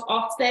salt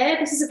off there.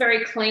 This is a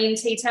very clean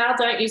tea towel.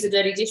 Don't use a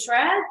dirty dish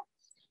rag.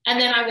 And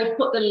then I will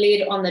put the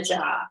lid on the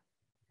jar.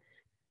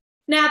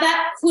 Now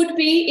that could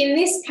be, in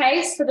this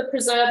case, for the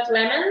preserved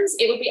lemons,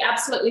 it would be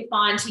absolutely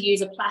fine to use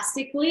a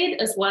plastic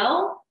lid as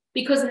well,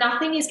 because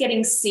nothing is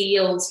getting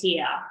sealed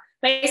here.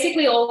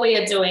 Basically, all we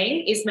are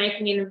doing is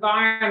making an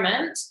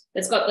environment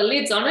that's got the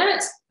lids on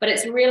it, but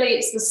it's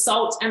the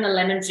salt and the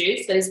lemon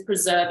juice that is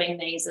preserving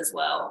these as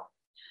well.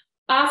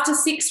 After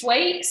 6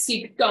 weeks,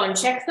 you could go and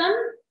check them.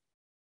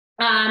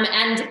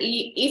 And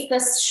if the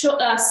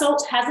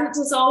salt hasn't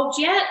dissolved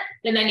yet,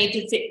 then they need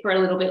to sit for a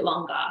little bit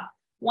longer.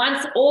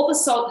 Once all the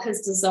salt has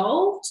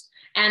dissolved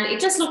and it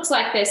just looks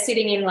like they're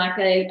sitting in like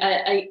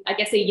I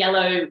guess a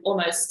yellow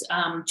almost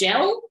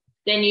gel,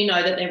 then you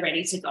know that they're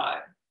ready to go.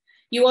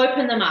 You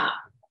open them up.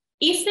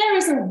 If there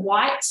is a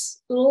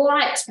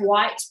light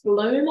white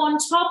bloom on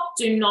top,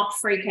 do not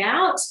freak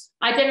out.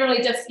 I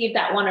generally just give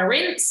that one a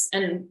rinse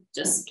and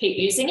just keep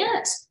using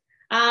it.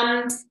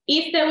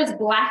 If there was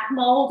black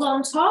mold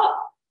on top,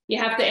 you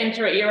have to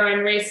enter at your own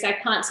risk. I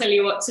can't tell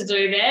you what to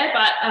do there,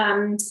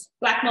 but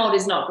black mold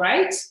is not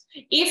great.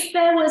 If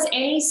there was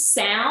any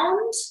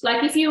sound,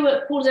 like if you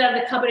pulled it out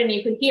of the cupboard and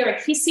you could hear a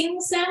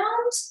hissing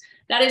sound,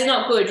 that is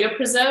not good. Your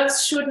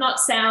preserves should not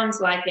sound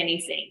like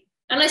anything.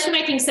 Unless you're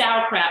making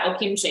sauerkraut or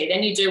kimchi,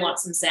 then you do want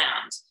some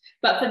sound.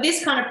 But for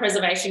this kind of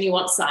preservation, you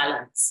want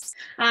silence.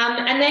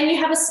 And then you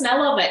have a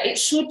smell of it. It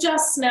should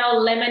just smell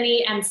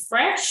lemony and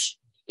fresh.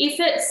 If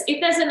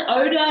there's an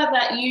odor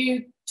that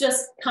you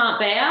just can't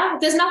bear,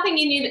 if there's nothing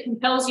in you that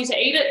compels you to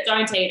eat it,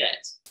 don't eat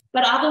it.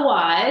 But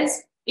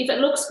otherwise, if it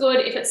looks good,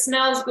 if it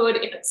smells good,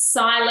 if it's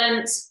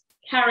silent,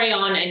 carry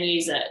on and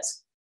use it.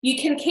 You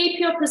can keep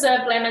your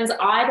preserved lemons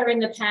either in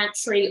the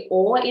pantry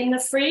or in the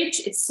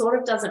fridge. It sort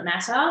of doesn't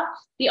matter.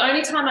 The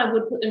only time I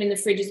would put them in the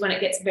fridge is when it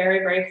gets very,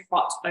 very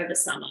hot over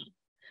summer.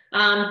 But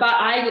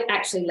I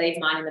actually leave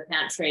mine in the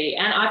pantry.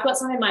 And I've got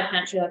some in my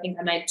pantry I think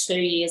I made 2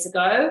 years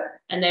ago,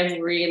 and they're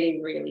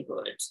really, really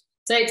good.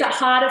 So it's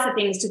harder for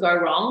things to go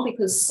wrong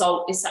because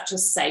salt is such a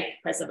safe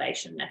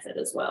preservation method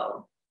as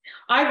well.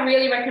 I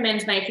really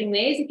recommend making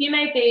these. If you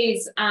make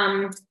these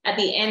at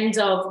the end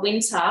of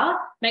winter,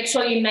 make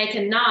sure you make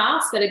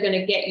enough that are going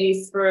to get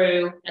you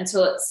through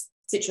until it's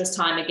citrus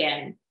time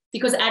again.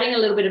 Because adding a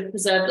little bit of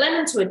preserved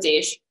lemon to a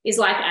dish is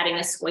like adding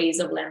a squeeze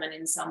of lemon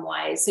in some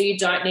ways. So you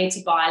don't need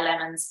to buy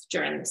lemons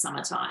during the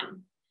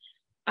summertime.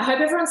 I hope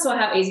everyone saw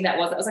how easy that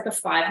was. That was like a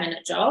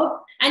 5-minute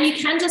job. And you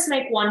can just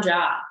make 1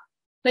 jar.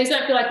 Please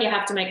don't feel like you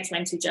have to make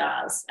 20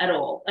 jars at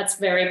all. That's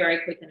very, very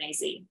quick and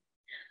easy.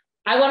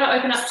 I want to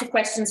open up to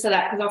questions for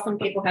that because often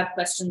people have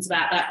questions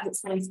about that because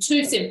it seems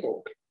too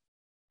simple.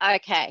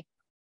 Okay,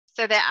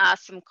 so there are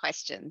some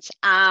questions.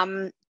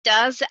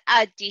 Does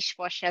a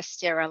dishwasher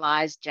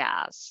sterilize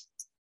jars?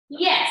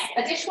 Yes,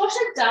 a dishwasher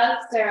does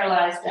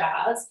sterilize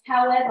jars.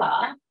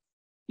 However,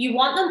 you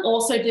want them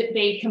also to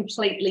be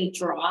completely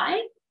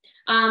dry.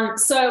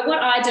 So what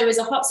I do is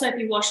a hot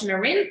soapy wash and a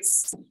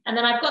rinse. And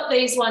then I've got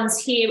these ones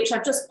here, which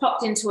I've just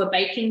popped into a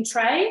baking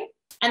tray.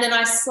 And then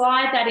I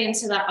slide that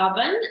into the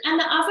oven. And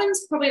the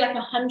oven's probably like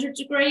 100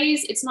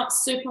 degrees. It's not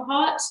super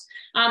hot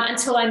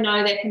until I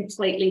know they're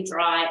completely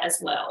dry as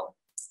well.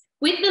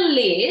 With the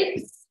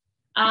lids,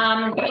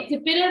 it's a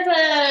bit of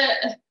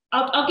a,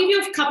 I'll give you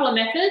a couple of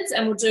methods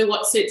and we'll do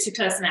what suits your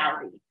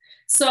personality.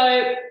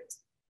 So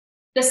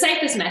the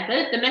safest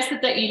method, the method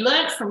that you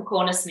learnt from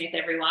Cornersmith,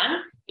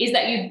 everyone, is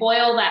that you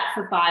boil that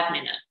for 5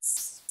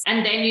 minutes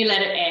and then you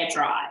let it air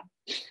dry.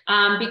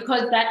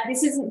 Because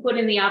this isn't good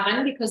in the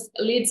oven because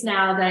lids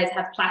nowadays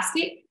have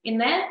plastic in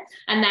there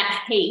and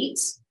that heat,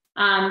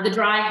 the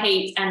dry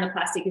heat and the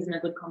plastic isn't a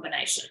good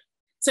combination.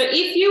 So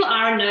if you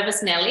are a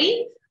nervous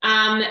Nelly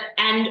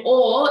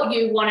or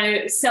you want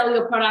to sell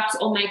your products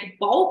or make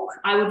bulk,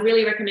 I would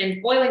really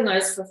recommend boiling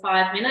those for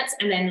 5 minutes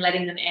and then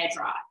letting them air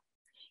dry.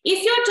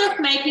 If you're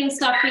just making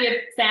stuff for your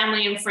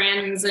family and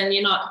friends and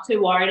you're not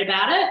too worried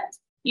about it,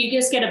 you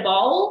just get a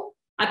bowl.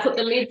 I put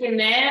the lids in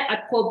there. I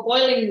pour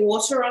boiling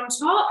water on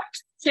top,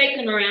 shake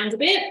them around a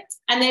bit,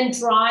 and then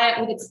dry it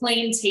with a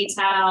clean tea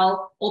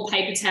towel or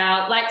paper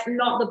towel, like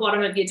not the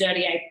bottom of your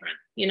dirty apron,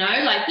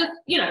 like just,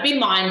 be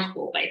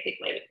mindful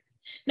basically.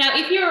 Now,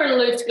 if you're a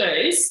loose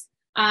goose,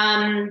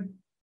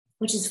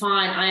 which is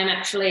fine, I am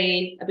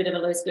actually a bit of a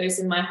loose goose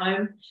in my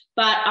home,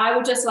 but I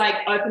will just like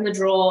open the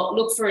drawer,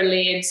 look for a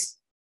lid,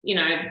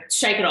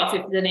 shake it off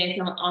if there's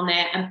anything on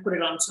there and put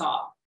it on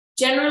top.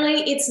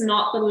 Generally, it's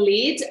not the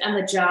lid and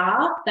the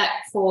jar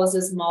that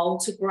causes mold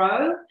to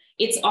grow.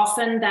 It's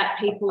often that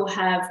people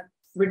have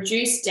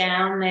reduced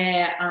down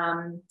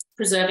their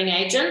preserving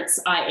agents,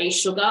 i.e.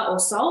 sugar or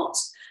salt,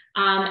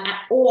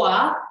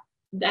 or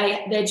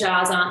their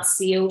jars aren't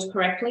sealed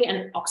correctly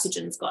and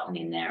oxygen's gotten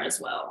in there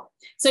as well.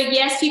 So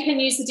yes, you can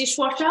use the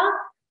dishwasher.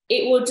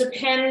 It will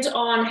depend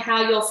on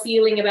how you're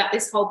feeling about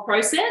this whole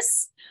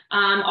process.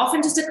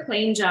 Often just a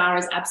clean jar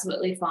is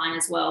absolutely fine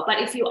as well. But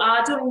if you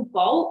are doing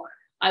bulk,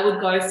 I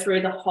would go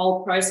through the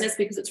whole process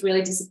because it's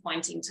really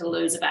disappointing to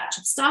lose a batch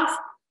of stuff,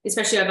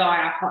 especially over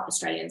our hot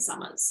Australian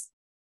summers.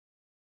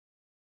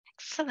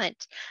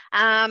 Excellent.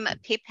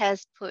 Pip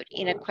has put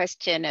in a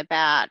question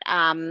about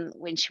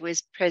when she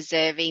was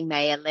preserving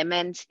Maya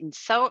lemons in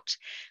salt,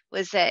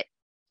 was that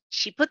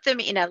she put them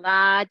in a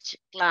large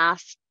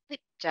glass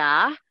flip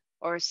jar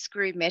or a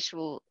screw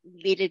metal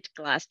lidded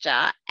glass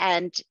jar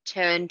and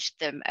turned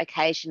them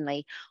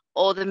occasionally.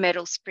 All the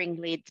metal spring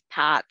lids,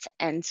 parts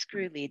and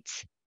screw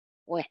lids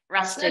were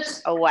rusted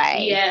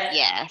away.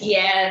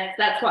 Yes,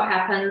 that's what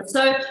happens.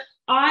 So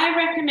I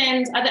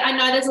recommend, I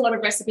know there's a lot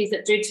of recipes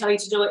that do tell you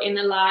to do it in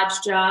a large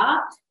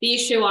jar. The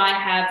issue I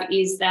have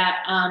is that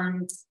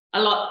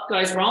a lot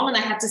goes wrong and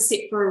they have to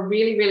sit for a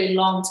really, really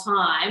long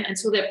time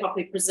until they're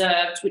properly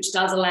preserved, which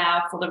does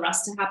allow for the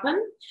rust to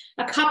happen.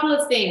 A couple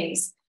of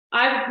things.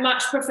 I would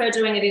much prefer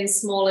doing it in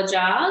smaller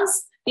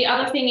jars. The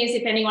other thing is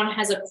if anyone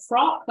has a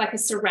crock, like a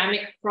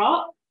ceramic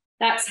crock,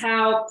 that's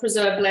how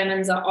preserved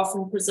lemons are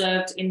often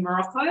preserved in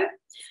Morocco.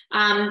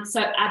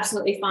 So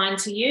absolutely fine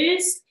to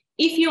use.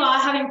 If you are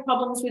having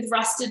problems with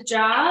rusty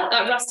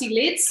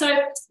lids, so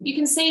you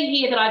can see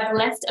here that I've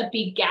left a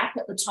big gap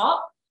at the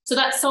top. So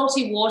that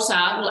salty water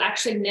will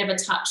actually never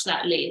touch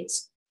that lid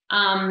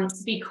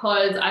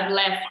because I've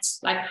left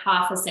like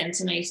 0.5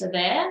 centimetre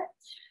there.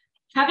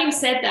 Having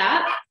said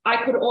that,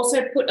 I could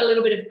also put a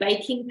little bit of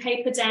baking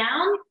paper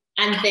down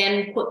and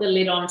then put the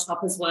lid on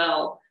top as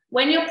well.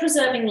 When you're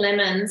preserving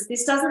lemons,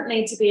 this doesn't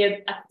need to be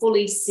a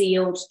fully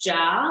sealed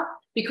jar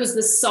because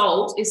the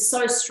salt is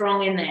so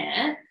strong in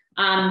there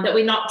that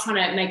we're not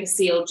trying to make a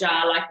sealed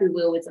jar like we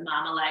will with the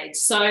marmalade.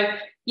 So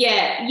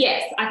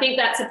yes, I think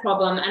that's a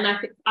problem.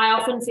 And I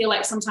often feel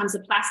like sometimes the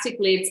plastic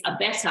lids are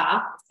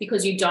better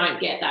because you don't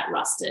get that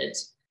rusted.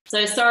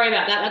 So sorry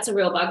about that. That's a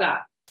real bugger.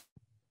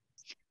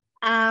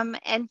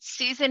 And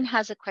Susan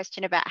has a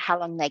question about how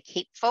long they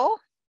keep for.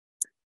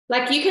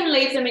 Like you can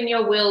leave them in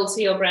your will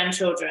to your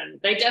grandchildren.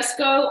 They just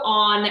go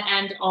on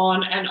and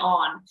on and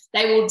on.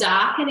 They will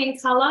darken in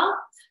colour.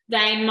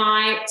 They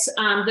might,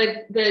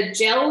 the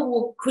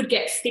gel could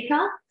get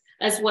thicker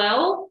as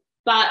well.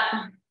 But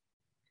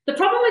The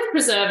problem with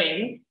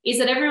preserving is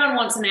that everyone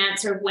wants an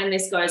answer of when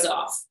this goes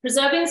off.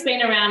 Preserving's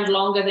been around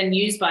longer than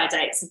use-by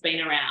dates have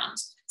been around.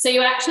 So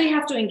you actually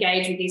have to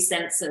engage with these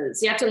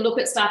senses. You have to look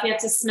at stuff, you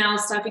have to smell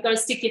stuff, you've got to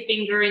stick your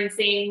finger in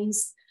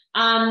things.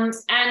 And,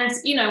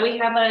 you know, we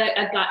have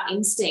a gut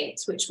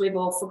instinct, which we've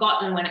all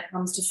forgotten when it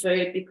comes to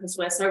food because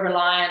we're so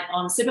reliant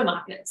on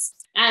supermarkets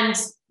and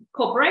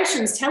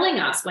corporations telling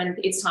us when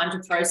it's time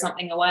to throw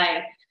something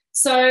away.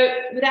 So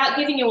without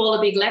giving you all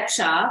a big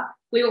lecture,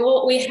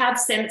 we have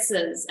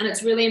senses, and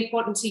it's really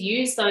important to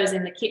use those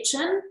in the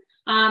kitchen.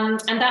 And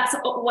that's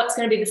what's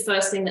going to be the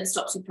first thing that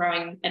stops you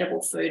throwing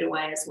edible food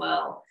away as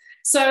well.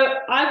 So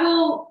I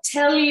will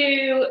tell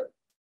you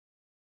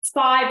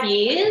 5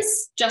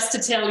 years just to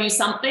tell you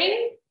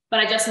something,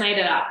 but I just made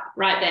it up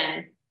right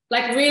then.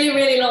 Like really,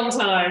 really long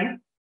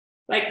time.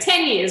 Like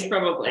 10 years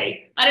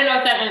probably. I don't know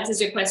if that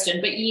answers your question,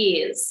 but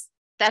years.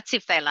 That's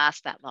if they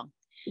last that long.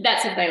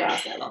 That's if they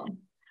last that long.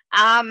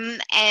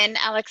 And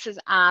Alex has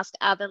asked,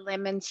 are the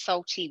lemons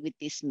salty with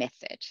this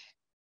method?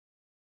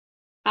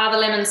 Are the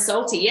lemons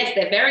salty? Yes,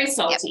 they're very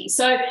salty. Yep.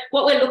 So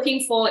what we're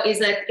looking for is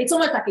it's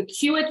almost like a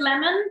cured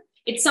lemon.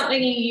 It's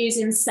something you use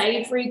in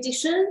savoury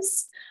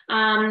dishes.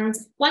 Now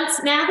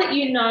that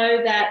you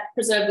know that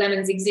preserved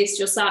lemons exist,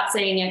 you'll start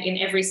seeing it in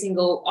every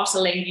single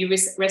Ottolenghi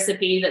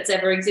recipe that's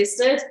ever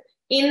existed.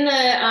 In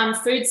the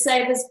Food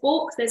Savers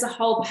book, there's a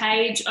whole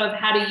page of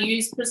how to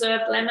use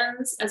preserved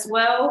lemons as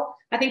well.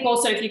 I think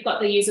also if you've got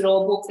the Use It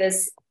All book,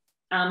 there's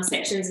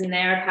sections in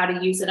there of how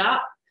to use it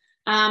up.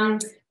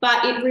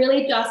 But it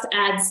really just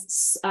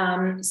adds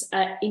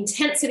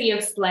intensity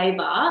of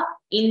flavour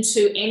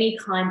into any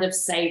kind of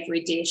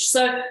savoury dish.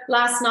 So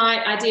last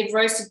night I did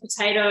roasted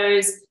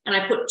potatoes and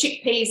I put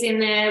chickpeas in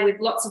there with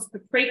lots of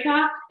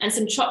paprika and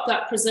some chopped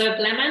up preserved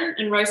lemon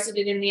and roasted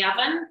it in the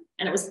oven,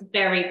 and it was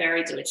very,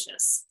 very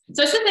delicious.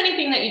 So it's just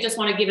anything that you just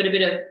want to give it a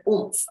bit of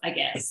oomph, I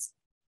guess.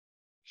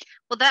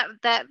 Well,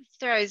 that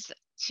throws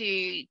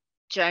to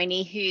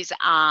Joni, who's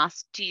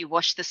asked, do you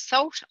wash the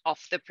salt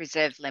off the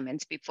preserved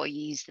lemons before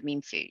you use them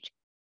in food?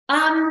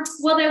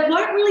 Well, there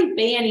won't really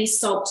be any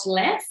salt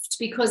left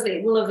because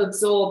it will have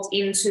absorbed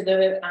into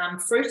the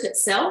fruit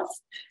itself.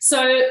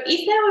 So if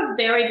they were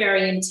very,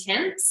 very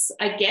intense,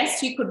 I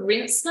guess you could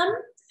rinse them.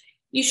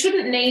 You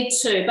shouldn't need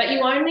to, but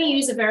you only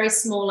use a very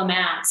small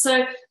amount.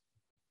 So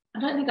I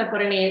don't think I've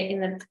got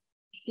any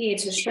here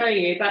to show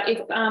you, but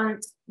if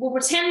we'll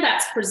pretend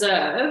that's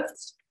preserved,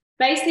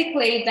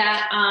 basically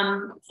that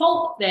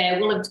pulp there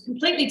will have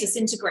completely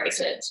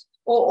disintegrated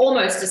or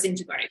almost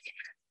disintegrated.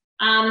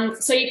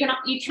 So you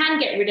can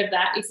get rid of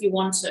that if you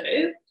want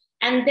to.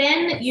 And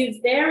then you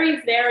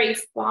very, very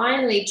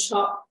finely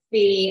chop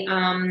the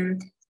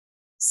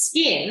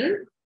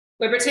skin.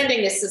 We're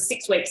pretending this is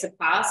 6 weeks have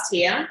passed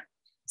here.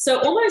 So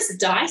almost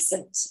dice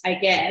it, I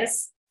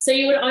guess. So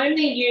you would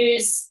only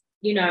use,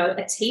 you know,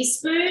 a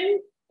teaspoon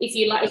if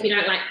you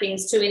don't like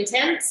things too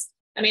intense.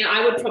 I mean,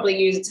 I would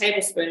probably use a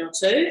tablespoon or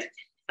two.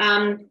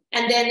 And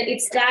then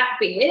it's that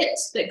bit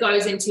that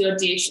goes into your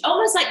dish,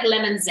 almost like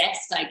lemon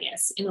zest, I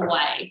guess, in a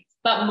way,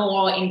 but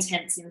more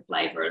intense in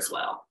flavour as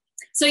well.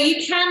 So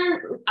you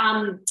can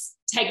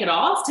take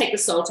the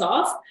salt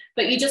off,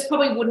 but you just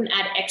probably wouldn't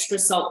add extra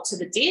salt to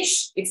the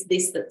dish. It's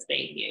this that's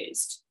being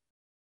used.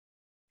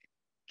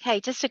 Okay,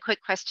 just a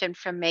quick question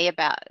from me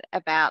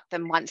about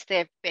them once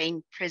they've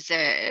been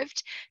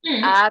preserved.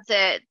 Are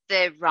the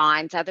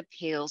rinds, are the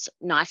peels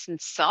nice and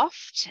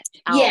soft?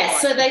 Yeah,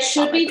 so they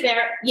should be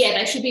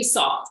they should be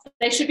soft.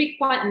 They should be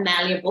quite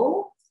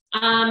malleable.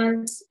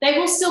 They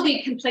will still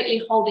be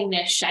completely holding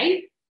their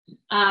shape,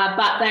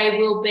 but they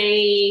will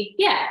be,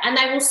 and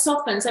they will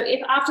soften. So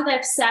if after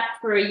they've sat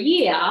for a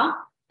year,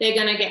 they're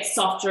going to get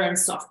softer and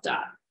softer.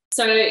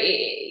 So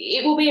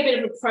it will be a bit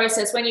of a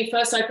process. When you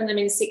first open them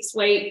in 6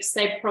 weeks,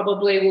 they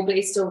probably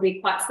will still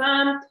be quite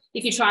firm.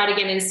 If you try it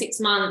again in 6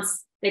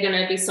 months, they're going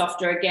to be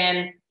softer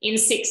again. In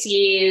 6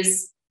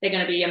 years, they're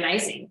going to be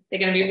amazing. They're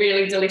going to be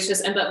really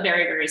delicious but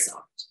very, very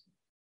soft.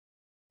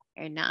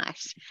 Very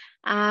nice.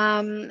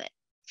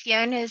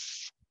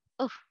 Fiona's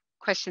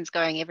questions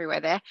going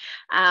everywhere there.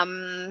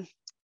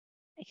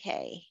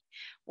 Okay.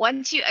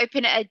 Once you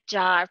open a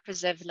jar of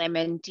preserved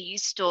lemon, do you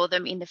store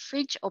them in the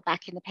fridge or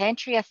back in the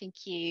pantry? I think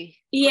you...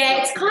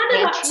 Yeah, it's kind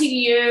of up to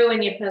you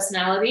and your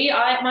personality.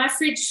 My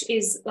fridge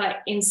is like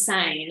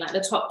insane. Like the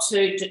top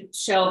 2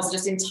 shelves are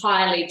just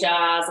entirely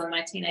jars and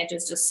my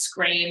teenagers just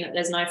scream that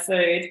there's no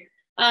food.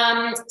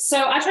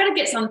 So I try to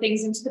get some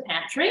things into the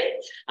pantry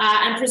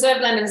and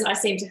preserved lemons I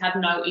seem to have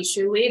no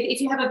issue with.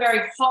 If you have a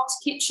very hot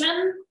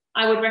kitchen,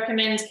 I would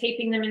recommend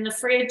keeping them in the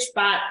fridge,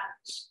 but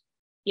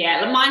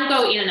yeah, mine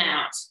go in and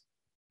out.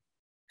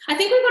 I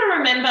think we've got to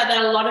remember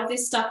that a lot of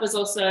this stuff was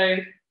also,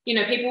 you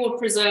know, people were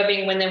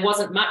preserving when there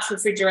wasn't much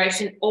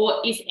refrigeration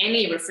or if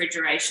any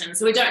refrigeration.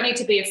 So we don't need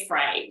to be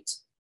afraid.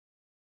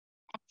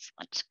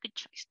 Excellent. Good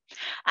choice.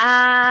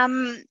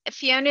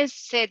 Fiona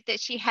said that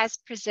she has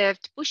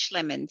preserved bush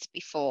lemons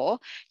before.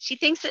 She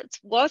thinks it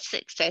was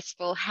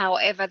successful.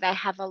 However, they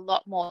have a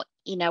lot more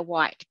inner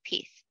white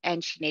pith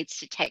and she needs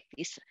to take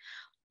this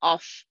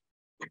off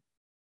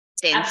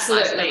then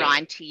slice the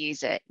rind to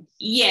use it.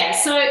 Yeah,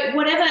 so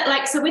whatever,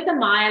 like, so with the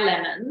Maya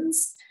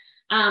lemons,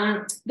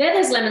 they're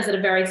those lemons that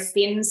are very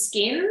thin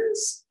skinned.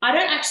 I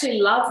don't actually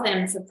love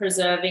them for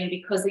preserving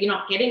because you're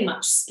not getting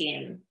much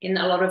skin in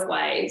a lot of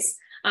ways.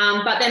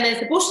 But then there's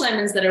the bush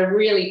lemons that are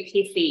really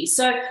pithy.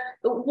 So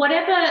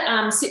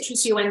whatever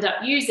citrus you end up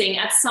using,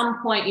 at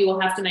some point you will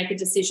have to make a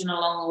decision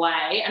along the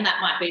way, and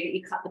that might be that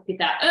you cut the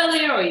pith out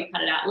earlier or you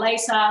cut it out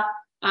later.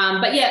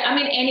 But yeah, I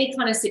mean, any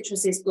kind of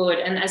citrus is good.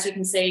 And as you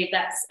can see,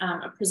 that's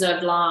a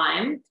preserved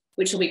lime,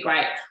 which will be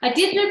great. I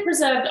did do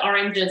preserved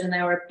oranges and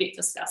they were a bit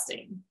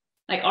disgusting.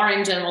 Like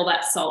orange and all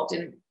that salt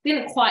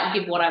didn't quite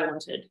give what I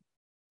wanted.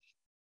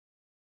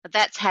 But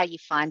that's how you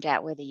find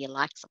out whether you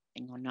like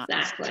something or not.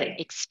 Exactly.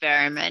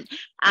 Experiment.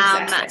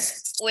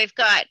 Exactly. We've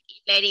got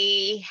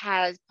Letty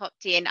has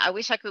popped in. I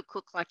wish I could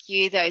cook like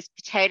you. Those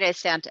potatoes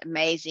sound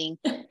amazing.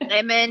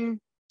 Lemon,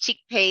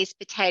 chickpeas,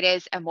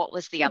 potatoes, and what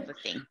was the other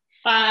thing?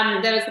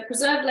 There was the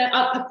preserved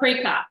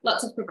paprika,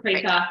 lots of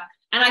paprika.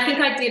 And I think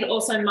I did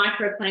also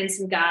microplane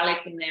some garlic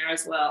in there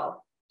as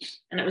well.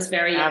 And it was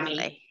very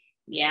yummy.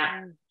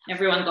 Yeah,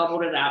 everyone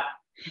gobbled it up.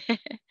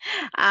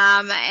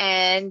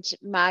 And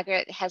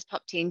Margaret has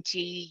popped in, do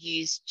you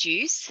use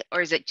juice or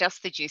is it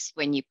just the juice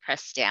when you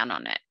press down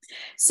on it?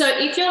 So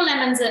if your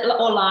lemons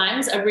or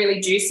limes are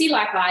really juicy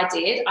like I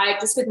did, I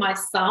just with my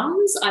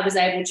thumbs I was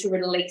able to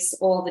release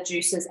all the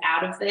juices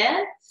out of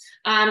there.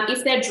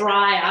 If they're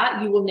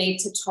drier, you will need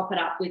to top it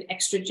up with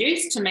extra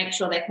juice to make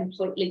sure they're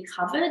completely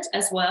covered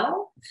as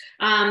well.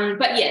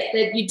 But yes,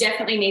 you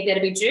definitely need there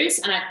to be juice,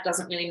 and it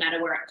doesn't really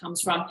matter where it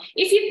comes from.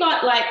 If you've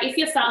got if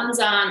your thumbs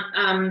aren't,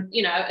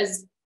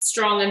 as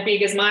strong and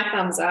big as my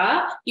thumbs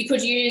are, you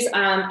could use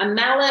a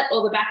mallet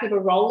or the back of a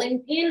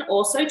rolling pin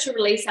also to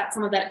release out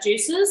some of that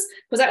juices,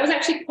 because that was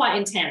actually quite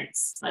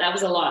intense. That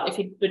was a lot. If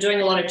you were doing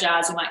a lot of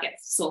jars, you might get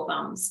sore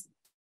thumbs.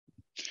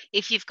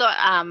 If you've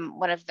got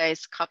one of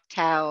those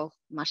cocktail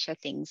musher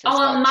things as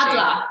well, a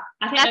muddler. Too.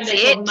 I think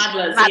they're called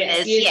muddlers.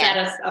 Yes, use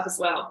that up as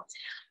well.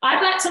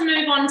 I'd like to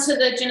move on to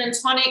the gin and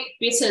tonic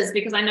bitters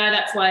because I know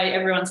that's why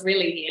everyone's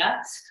really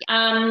here.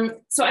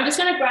 So I'm just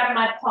going to grab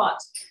my pot.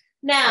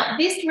 Now,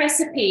 this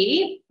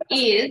recipe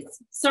is,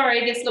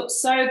 sorry, this looks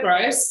so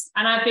gross,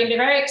 and I've been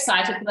very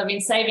excited because I've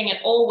been saving it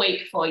all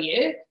week for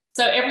you.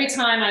 So every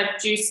time I've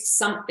juiced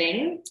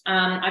something,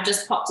 I've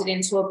just popped it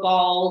into a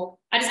bowl.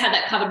 I just had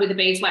that covered with a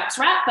beeswax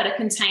wrap, but a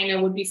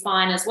container would be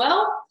fine as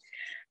well.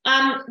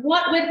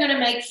 What we're going to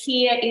make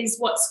here is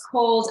what's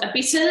called a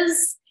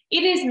bitters.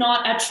 It is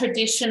not a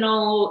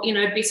traditional,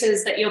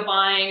 bitters that you're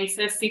buying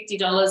for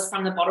 $50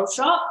 from the bottle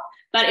shop,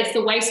 but it's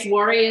the Waste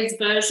Warriors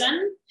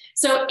version.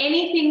 So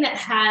anything that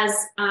has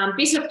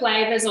bitter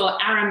flavours or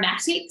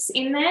aromatics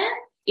in there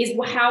is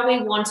how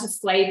we want to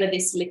flavour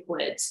this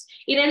liquid.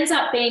 It ends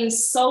up being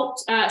sweet,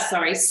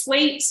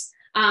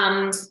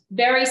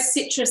 very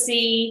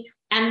citrusy,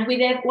 and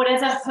with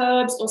whatever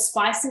herbs or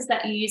spices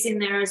that you use in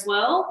there as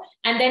well.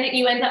 And then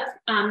you end up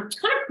kind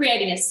of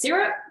creating a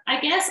syrup, I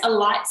guess, a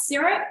light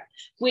syrup,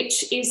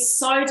 which is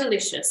so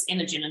delicious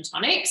in a gin and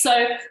tonic.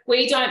 So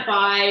we don't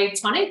buy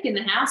tonic in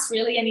the house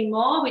really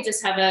anymore. We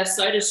just have a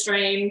soda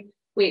stream.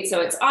 So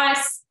it's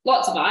ice,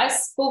 lots of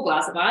ice, full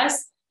glass of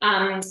ice.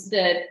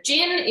 The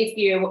gin, if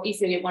you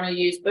want to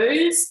use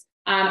booze,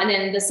 and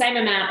then the same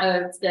amount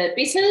of the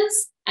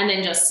bitters, and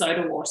then just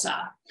soda water.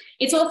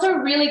 It's also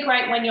really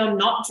great when you're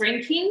not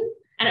drinking,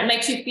 and it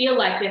makes you feel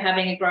like you're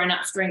having a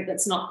grown-up's drink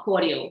that's not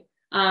cordial,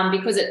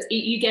 because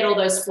you get all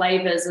those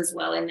flavors as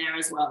well in there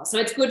as well. So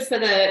it's good for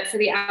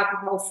the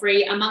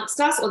alcohol-free amongst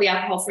us, or the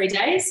alcohol-free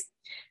days.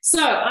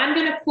 So I'm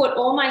going to put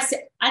all my,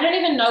 I don't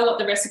even know what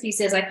the recipe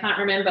says. I can't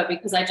remember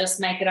because I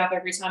just make it up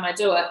every time I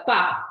do it.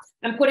 But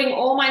I'm putting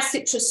all my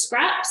citrus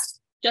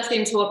scraps just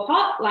into a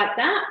pot like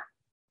that.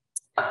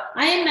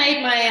 I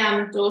made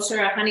my daughter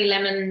a honey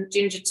lemon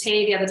ginger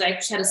tea the other day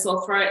because she had a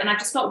sore throat, and I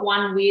just got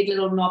one weird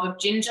little knob of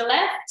ginger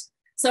left.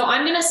 So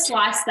I'm going to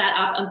slice that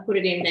up and put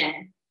it in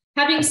there.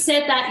 Having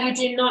said that, you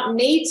do not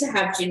need to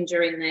have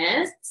ginger in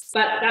there,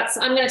 but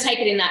I'm going to take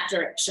it in that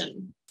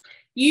direction.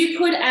 You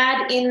could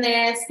add in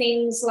there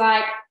things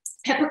like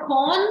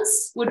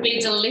peppercorns would be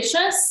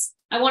delicious.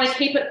 I want to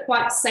keep it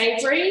quite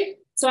savoury.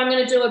 So I'm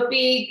going to do a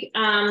big,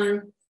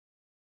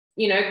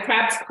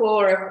 crab's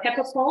claw of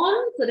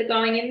peppercorns that are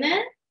going in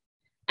there.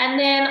 And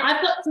then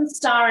I've got some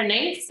star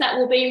anise that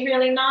will be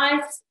really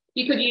nice.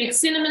 You could use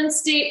cinnamon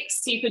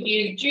sticks. You could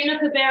use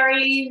juniper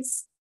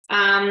berries.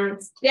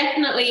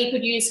 Definitely you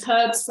could use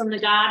herbs from the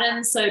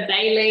garden, so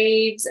bay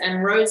leaves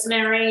and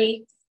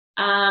rosemary.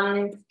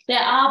 There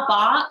are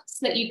barks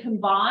that you can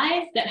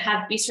buy that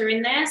have bitter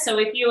in there. So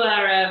if you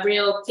are a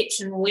real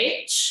kitchen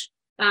witch,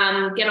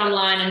 get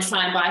online and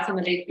try and buy some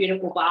of these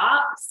beautiful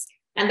barks,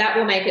 and that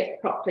will make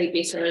it properly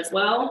bitter as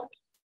well.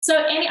 So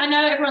I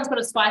know everyone's got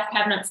a spice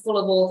cabinet full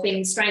of all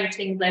things, strange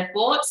things they've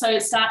bought, so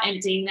start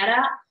emptying that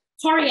out.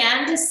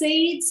 Coriander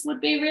seeds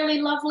would be really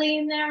lovely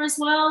in there as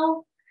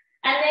well.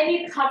 And then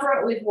you cover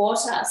it with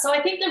water. So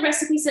I think the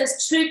recipe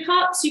says 2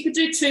 cups. You could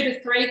do 2 to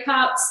 3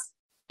 cups.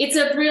 It's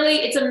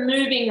a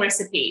moving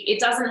recipe. It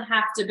doesn't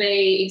have to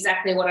be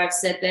exactly what I've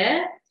said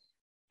there.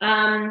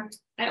 I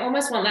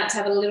almost want that to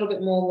have a little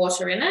bit more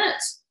water in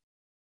it.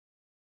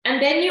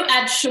 And then you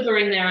add sugar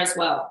in there as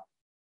well.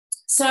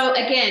 So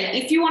again,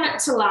 if you want it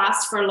to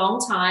last for a long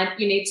time,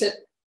 you need to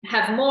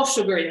have more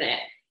sugar in there.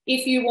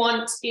 If you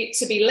want it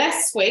to be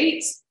less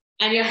sweet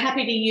and you're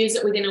happy to use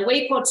it within a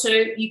week or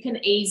two, you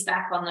can ease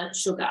back on the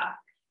sugar.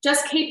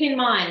 Just keep in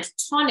mind,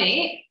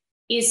 tonic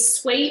is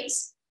sweet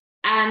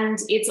and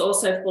it's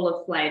also full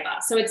of flavour.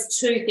 So it's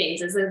two things.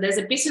 There's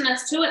a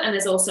bitterness to it and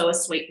there's also a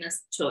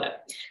sweetness to it.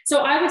 So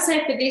I would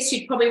say for this,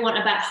 you'd probably want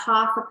about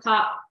 1/2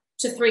 cup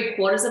to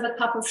 3/4 of a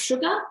cup of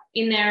sugar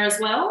in there as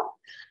well.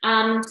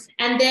 And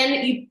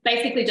then you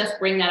basically just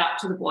bring that up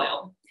to the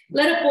boil.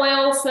 Let it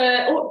boil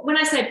for, or when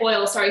I say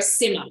boil, sorry,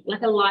 simmer,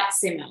 like a light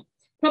simmer,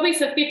 probably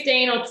for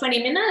 15 or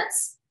 20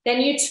 minutes.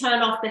 Then you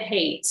turn off the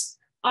heat.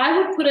 I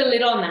would put a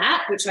lid on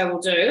that, which I will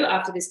do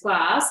after this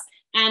class,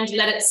 and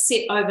let it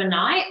sit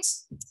overnight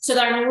so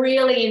that I'm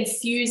really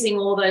infusing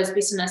all those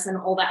bitterness and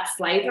all that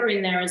flavour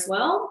in there as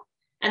well.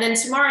 And then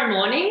tomorrow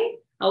morning,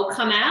 I will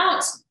come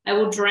out,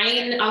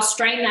 I'll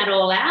strain that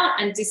all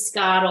out and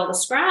discard all the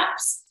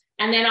scraps.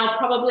 And then I'll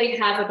probably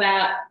have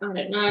about, I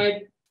don't know,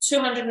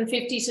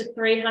 250 to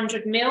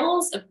 300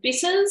 mils of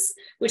bitters,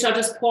 which I'll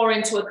just pour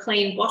into a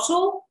clean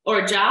bottle or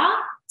a jar.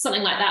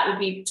 Something like that would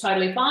be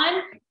totally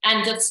fine.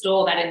 And just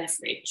store that in the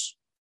fridge.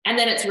 And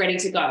then it's ready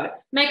to go.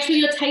 Make sure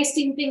you're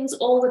tasting things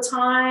all the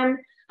time.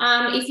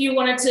 If you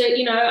wanted to,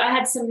 you know, I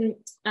had some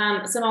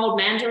old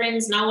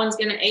mandarins no one's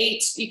going to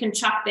eat. You can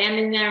chuck them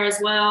in there as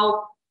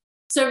well.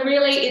 So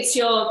really it's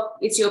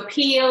your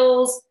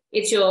peels,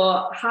 it's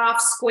your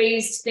half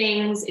squeezed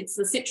things, it's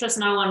the citrus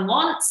no one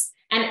wants,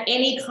 and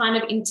any kind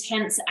of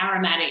intense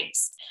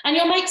aromatics. And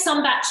you'll make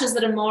some batches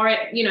that are more,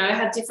 you know,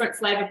 have different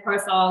flavor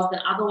profiles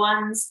than other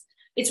ones.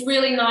 It's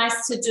really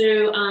nice to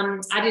do,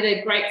 I did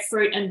a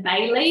grapefruit and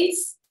bay leaf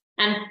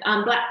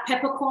and black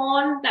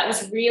peppercorn. That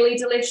was really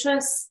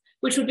delicious,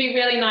 which would be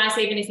really nice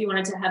even if you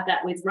wanted to have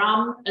that with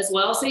rum as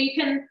well. So you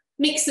can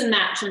mix and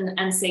match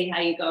and see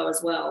how you go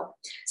as well.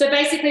 So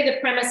basically the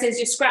premise is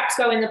your scraps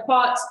go in the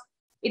pot.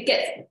 It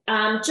gets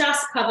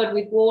just covered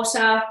with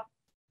water,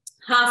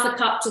 1/2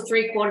 cup to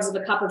 3/4 of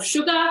a cup of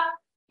sugar.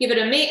 Give it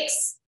a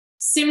mix,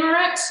 simmer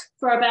it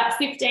for about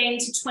 15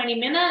 to 20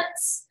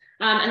 minutes,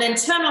 and then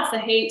turn off the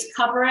heat,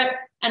 cover it,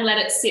 and let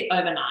it sit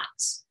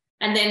overnight.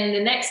 And then the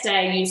next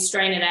day you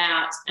strain it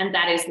out, and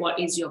that is what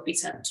is your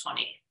bitter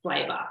tonic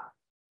flavour.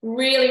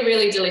 Really,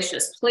 really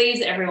delicious.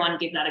 Please, everyone,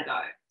 give that a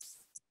go.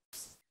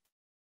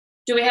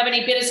 Do we have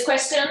any bitters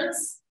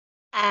questions?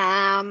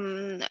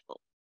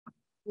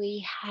 We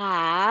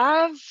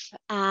have,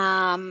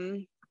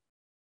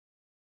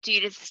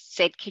 Judith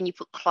said, can you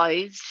put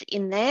cloves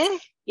in there?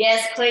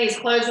 Yes, please.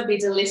 Cloves would be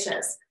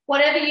delicious.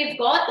 Whatever you've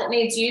got that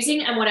needs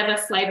using and whatever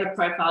flavour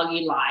profile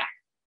you like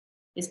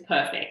is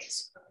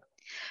perfect.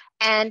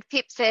 And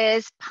Pip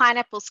says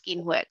pineapple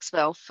skin works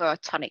well for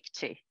tonic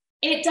too.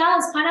 It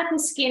does. Pineapple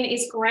skin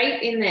is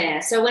great in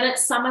there. So when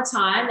it's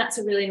summertime, that's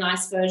a really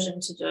nice version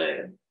to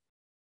do.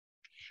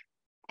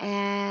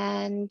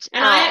 And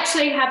I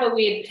actually have a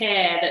weird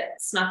pear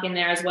that snuck in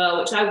there as well,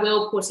 which I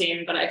will put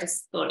in, but I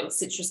just thought it's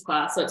citrus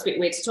class, so it's a bit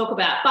weird to talk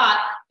about. But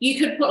you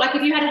could put, like,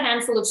 if you had a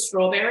handful of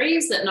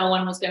strawberries that no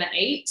one was going to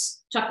eat,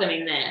 chuck them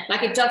in there.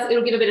 Like,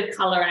 it'll give a bit of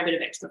colour and a bit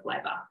of extra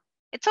flavour.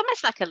 It's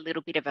almost like a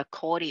little bit of a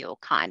cordial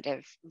kind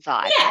of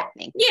vibe. Yeah,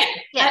 happening.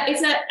 yeah.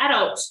 It's an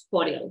adult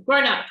cordial,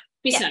 grown-up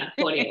bitter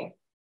cordial.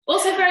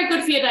 Also very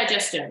good for your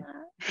digestion.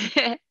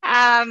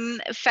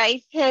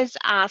 Faith has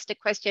asked a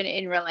question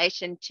in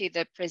relation to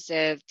the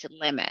preserved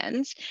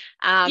lemons.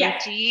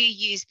 Do you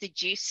use the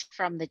juice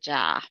from the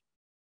jar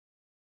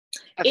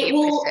of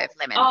preserved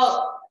lemons?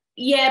 Oh,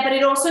 yeah, but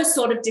it also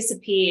sort of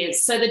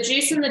disappears. So the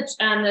juice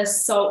and the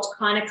salt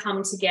kind of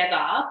come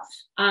together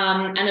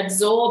and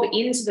absorb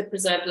into the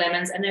preserved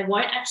lemons, and there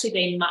won't actually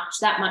be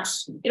that much.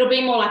 It'll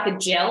be more like a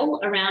gel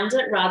around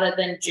it rather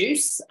than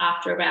juice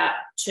after about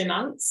 2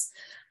 months.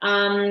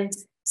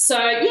 So,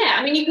 yeah,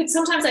 I mean, you could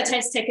sometimes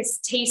take a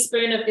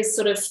teaspoon of this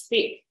sort of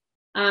thick,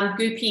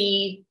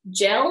 goopy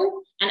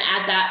gel and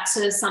add that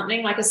to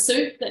something like a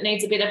soup that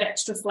needs a bit of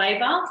extra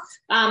flavour.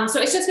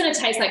 So it's just going to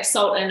taste like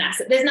salt and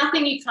acid. There's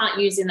nothing you can't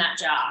use in that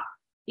jar.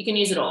 You can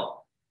use it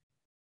all.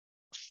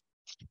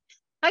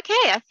 Okay,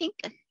 I think,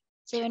 is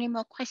there any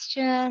more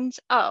questions?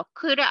 Oh,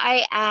 could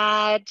I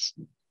add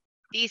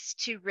this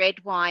to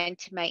red wine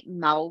to make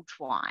mulled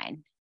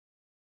wine?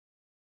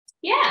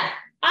 Yeah,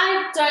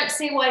 I don't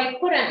see why you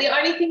couldn't. The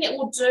only thing it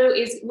will do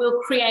is will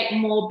create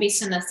more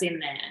bitterness in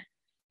there.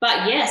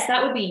 But yes,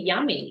 that would be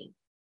yummy.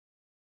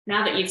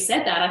 Now that you've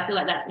said that, I feel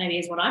like that maybe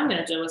is what I'm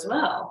going to do as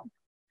well.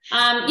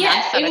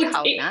 Yeah, it would.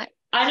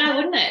 I know,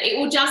 wouldn't it? It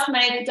will just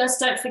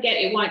don't forget,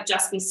 it won't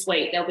just be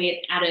sweet. There'll be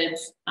an added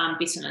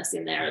bitterness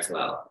in there as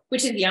well,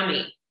 which is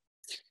yummy.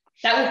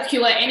 That will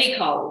cure any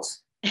cold.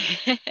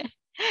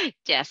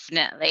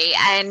 Definitely.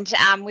 And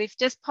we've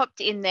just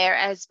popped in there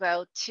as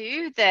well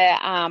too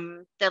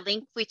the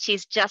link, which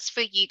is just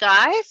for you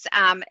guys,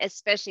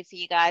 especially for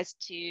you guys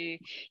to,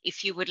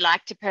 if you would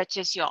like to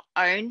purchase your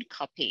own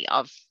copy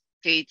of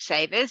food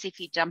savers if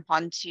you jump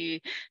onto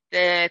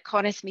the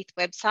Cornersmith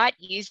website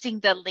using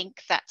the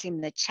link that's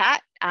in the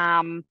chat.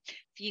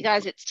 For you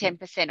guys, it's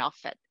 10% off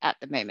at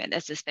the moment.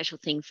 That's a special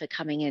thing for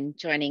coming and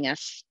joining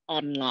us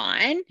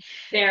online.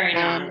 Very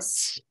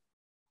nice.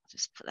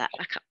 Just put that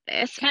back up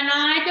there. So can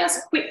I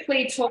just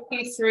quickly talk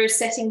you through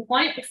setting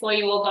point before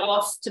you all go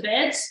off to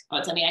bed? Oh,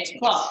 it's only 8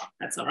 o'clock.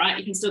 That's all right.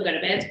 You can still go to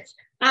bed.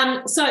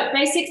 So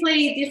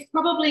basically this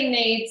probably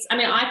needs, I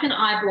mean, I can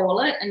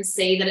eyeball it and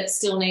see that it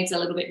still needs a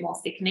little bit more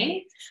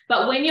thickening.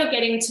 But when you're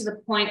getting to the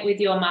point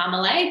with your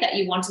marmalade that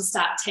you want to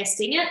start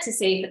testing it to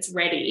see if it's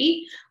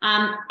ready,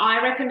 I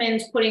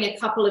recommend putting a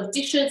couple of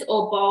dishes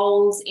or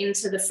bowls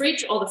into the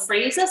fridge or the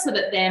freezer so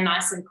that they're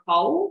nice and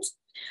cold.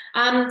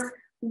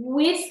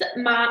 With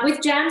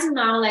jams and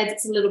marmalades,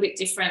 it's a little bit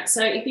different.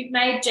 So if you've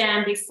made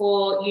jam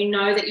before, you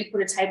know that you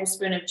put a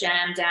tablespoon of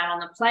jam down on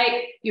the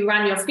plate, you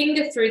run your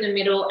finger through the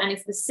middle, and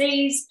if the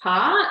C's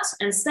part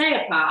and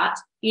stay apart,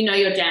 you know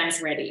your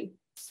jam's ready.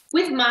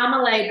 With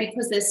marmalade,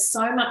 because there's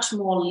so much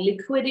more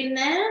liquid in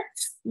there,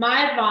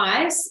 my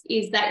advice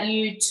is that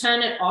you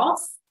turn it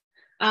off.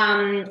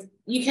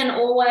 You can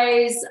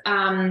always,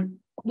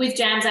 with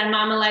jams and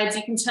marmalades,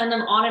 you can turn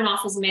them on and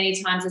off as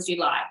many times as you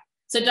like.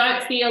 So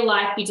don't feel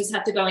like you just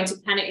have to go into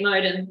panic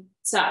mode and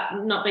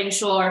start not being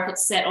sure if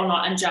it's set or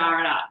not and jar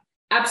it up.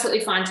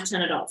 Absolutely fine to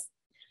turn it off.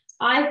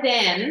 I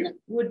then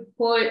would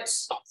put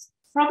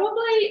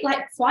probably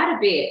like quite a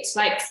bit,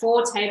 like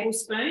 4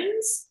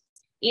 tablespoons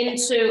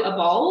into a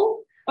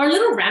bowl, or a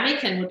little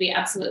ramekin would be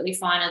absolutely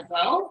fine as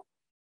well.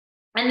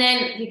 And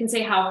then you can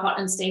see how hot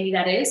and steamy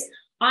that is.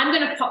 I'm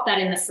going to pop that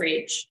in the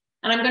fridge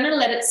and I'm going to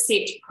let it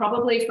sit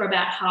probably for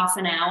about half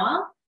an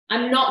hour.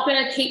 I'm not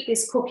going to keep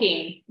this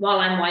cooking while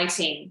I'm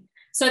waiting,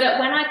 so that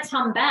when I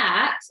come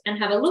back and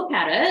have a look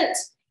at it,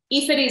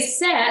 if it is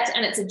set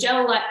and it's a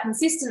gel-like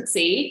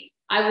consistency,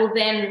 I will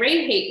then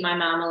reheat my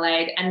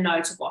marmalade and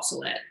know to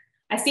bottle it.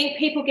 I think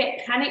people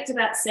get panicked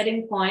about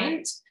setting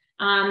point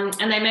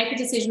and they make a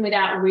decision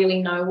without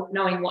really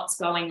knowing what's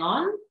going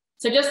on.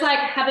 So just like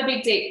have a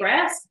big deep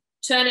breath,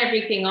 turn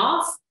everything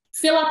off,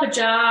 fill up a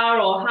jar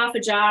or half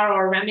a jar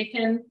or a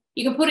ramekin.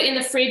 You can put it in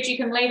the fridge, you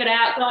can leave it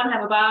out, go and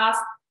have a bath.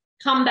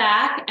 Come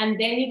back, and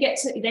then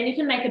you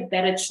can make a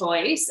better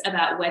choice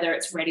about whether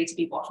it's ready to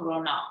be bottled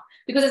or not.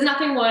 Because there's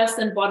nothing worse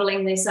than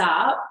bottling this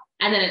up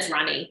and then it's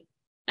runny,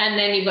 and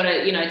then you've got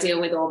to deal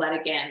with all that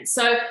again.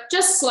 So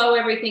just slow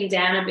everything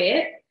down a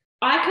bit.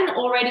 I can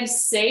already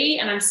see,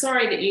 and I'm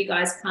sorry that you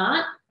guys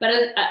can't, but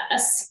a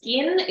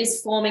skin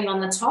is forming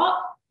on the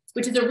top,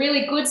 which is a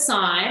really good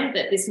sign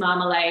that this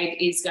marmalade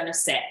is going to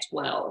set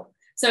well.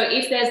 So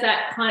if there's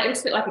that kind of, it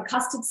looks a bit like a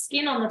custard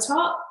skin on the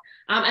top.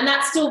 And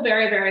that's still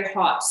very, very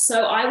hot.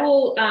 So I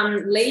will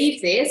leave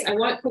this. I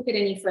won't cook it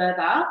any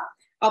further.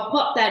 I'll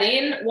pop that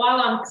in while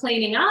I'm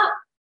cleaning up.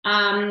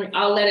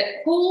 I'll let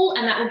it cool,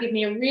 and that will give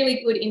me a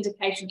really good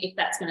indication if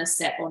that's going to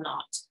set or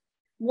not.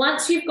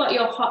 Once you've got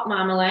your hot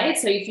marmalade,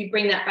 so if you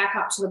bring that back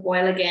up to the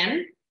boil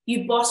again,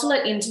 you bottle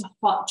it into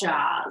hot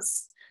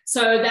jars.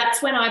 So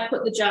that's when I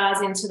put the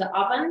jars into the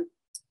oven.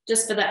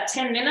 Just for that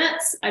 10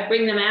 minutes, I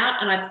bring them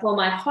out and I pour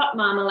my hot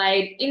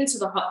marmalade into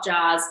the hot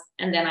jars,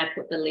 and then I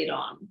put the lid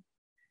on.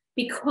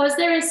 Because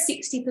there is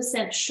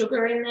 60%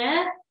 sugar in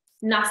there,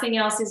 nothing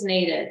else is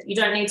needed. You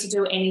don't need to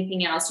do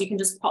anything else. You can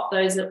just pop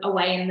those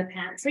away in the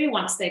pantry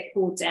once they're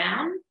cooled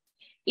down.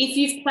 If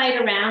you've played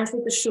around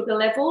with the sugar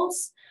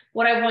levels,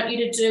 what I want you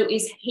to do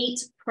is heat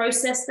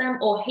process them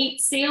or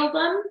heat seal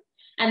them.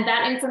 And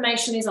that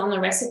information is on the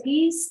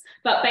recipes.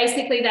 But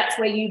basically that's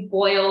where you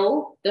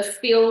boil the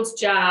filled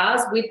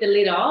jars with the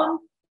lid on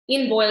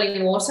in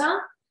boiling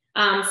water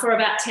for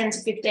about 10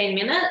 to 15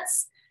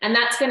 minutes. And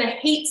that's going to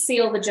heat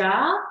seal the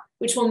jar,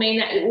 which will mean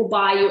that it will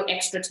buy you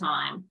extra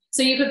time.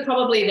 So you could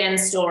probably then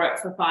store it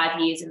for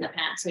 5 years in the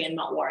pantry and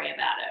not worry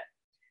about it.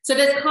 So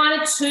there's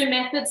kind of 2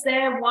 methods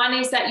there. One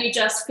is that you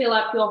just fill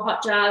up your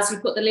hot jars, you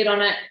put the lid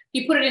on it,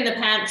 you put it in the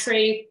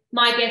pantry.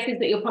 My guess is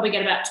that you'll probably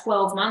get about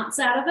 12 months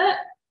out of it.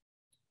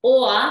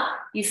 Or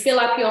you fill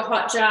up your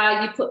hot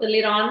jar, you put the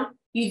lid on,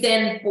 you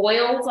then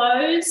boil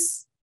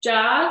those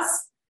jars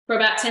for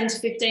about 10 to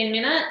 15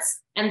 minutes,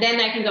 and then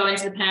they can go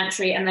into the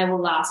pantry and they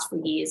will last for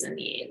years and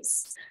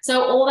years.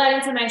 So all that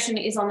information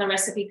is on the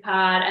recipe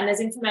card, and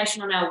there's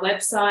information on our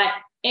website.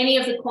 Any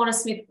of the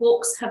Cornersmith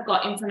books have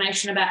got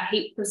information about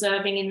heat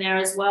preserving in there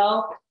as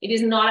well. It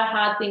is not a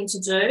hard thing to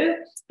do,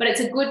 but it's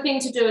a good thing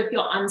to do if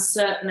you're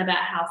uncertain about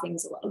how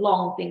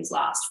long things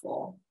last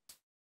for.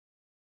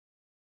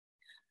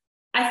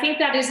 I think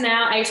that is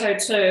now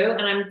 8:02,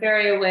 and I'm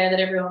very aware that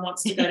everyone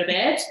wants to go to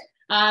bed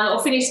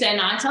or finish their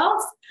night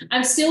off.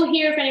 I'm still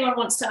here if anyone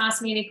wants to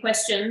ask me any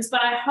questions,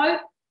 but I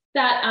hope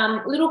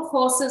that little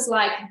courses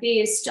like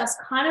this just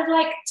kind of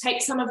like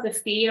take some of the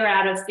fear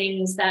out of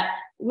things that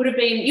would have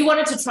been, you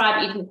wanted to try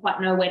but you didn't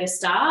quite know where to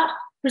start.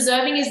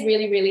 Preserving is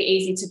really, really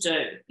easy to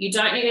do. You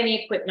don't need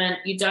any equipment.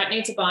 You don't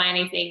need to buy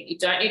anything. You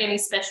don't need any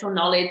special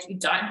knowledge. You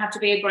don't have to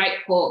be a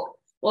great cook.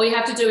 All you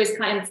have to do is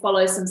kind of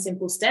follow some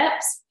simple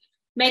steps.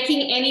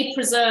 Making any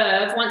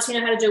preserve, once you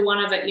know how to do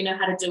one of it, you know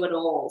how to do it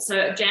all.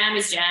 So jam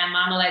is jam,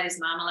 marmalade is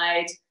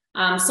marmalade.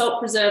 Salt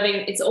preserving,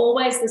 it's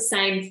always the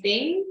same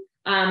thing,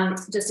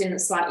 just in the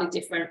slightly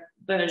different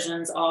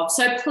versions of.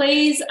 So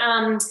please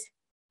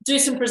do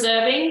some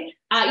preserving.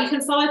 You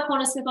can follow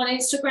Cornersmith on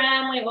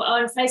Instagram or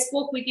on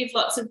Facebook. We give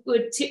lots of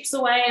good tips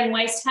away and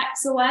waste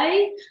hacks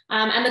away.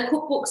 And the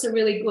cookbooks are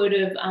really good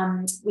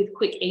with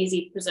quick,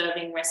 easy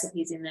preserving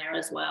recipes in there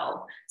as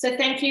well. So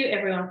thank you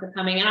everyone for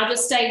coming. And I'll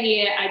just stay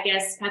here, I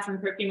guess, Catherine,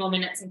 for a few more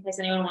minutes in case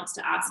anyone wants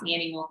to ask me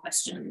any more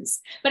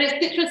questions. But it's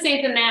citrus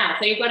season now,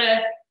 so you've got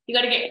to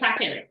get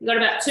cracking. You've got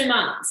about 2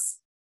 months.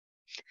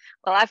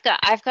 Well,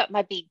 I've got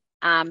my big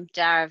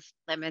jar of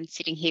lemons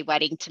sitting here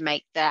waiting to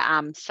make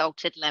the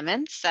salted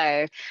lemons.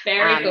 So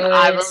very good.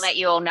 I will let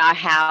you all know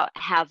how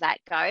that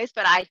goes.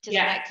 But I just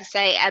like to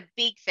say a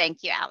big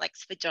thank you,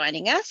 Alex, for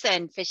joining us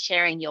and for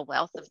sharing your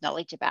wealth of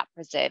knowledge about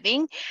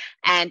preserving.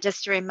 And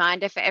just a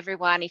reminder for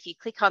everyone, if you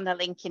click on the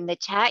link in the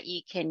chat,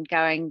 you can go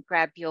and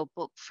grab your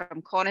book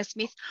from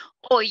Cornersmith,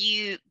 or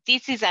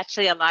this is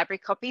actually a library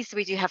copy, so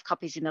we do have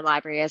copies in the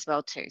library as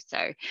well too.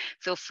 So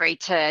feel free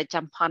to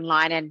jump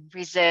online and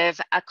reserve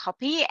a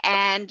copy.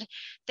 And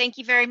thank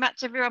you very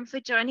much, everyone, for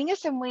joining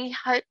us, and we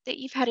hope that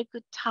you've had a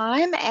good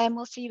time, and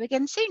we'll see you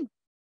again soon.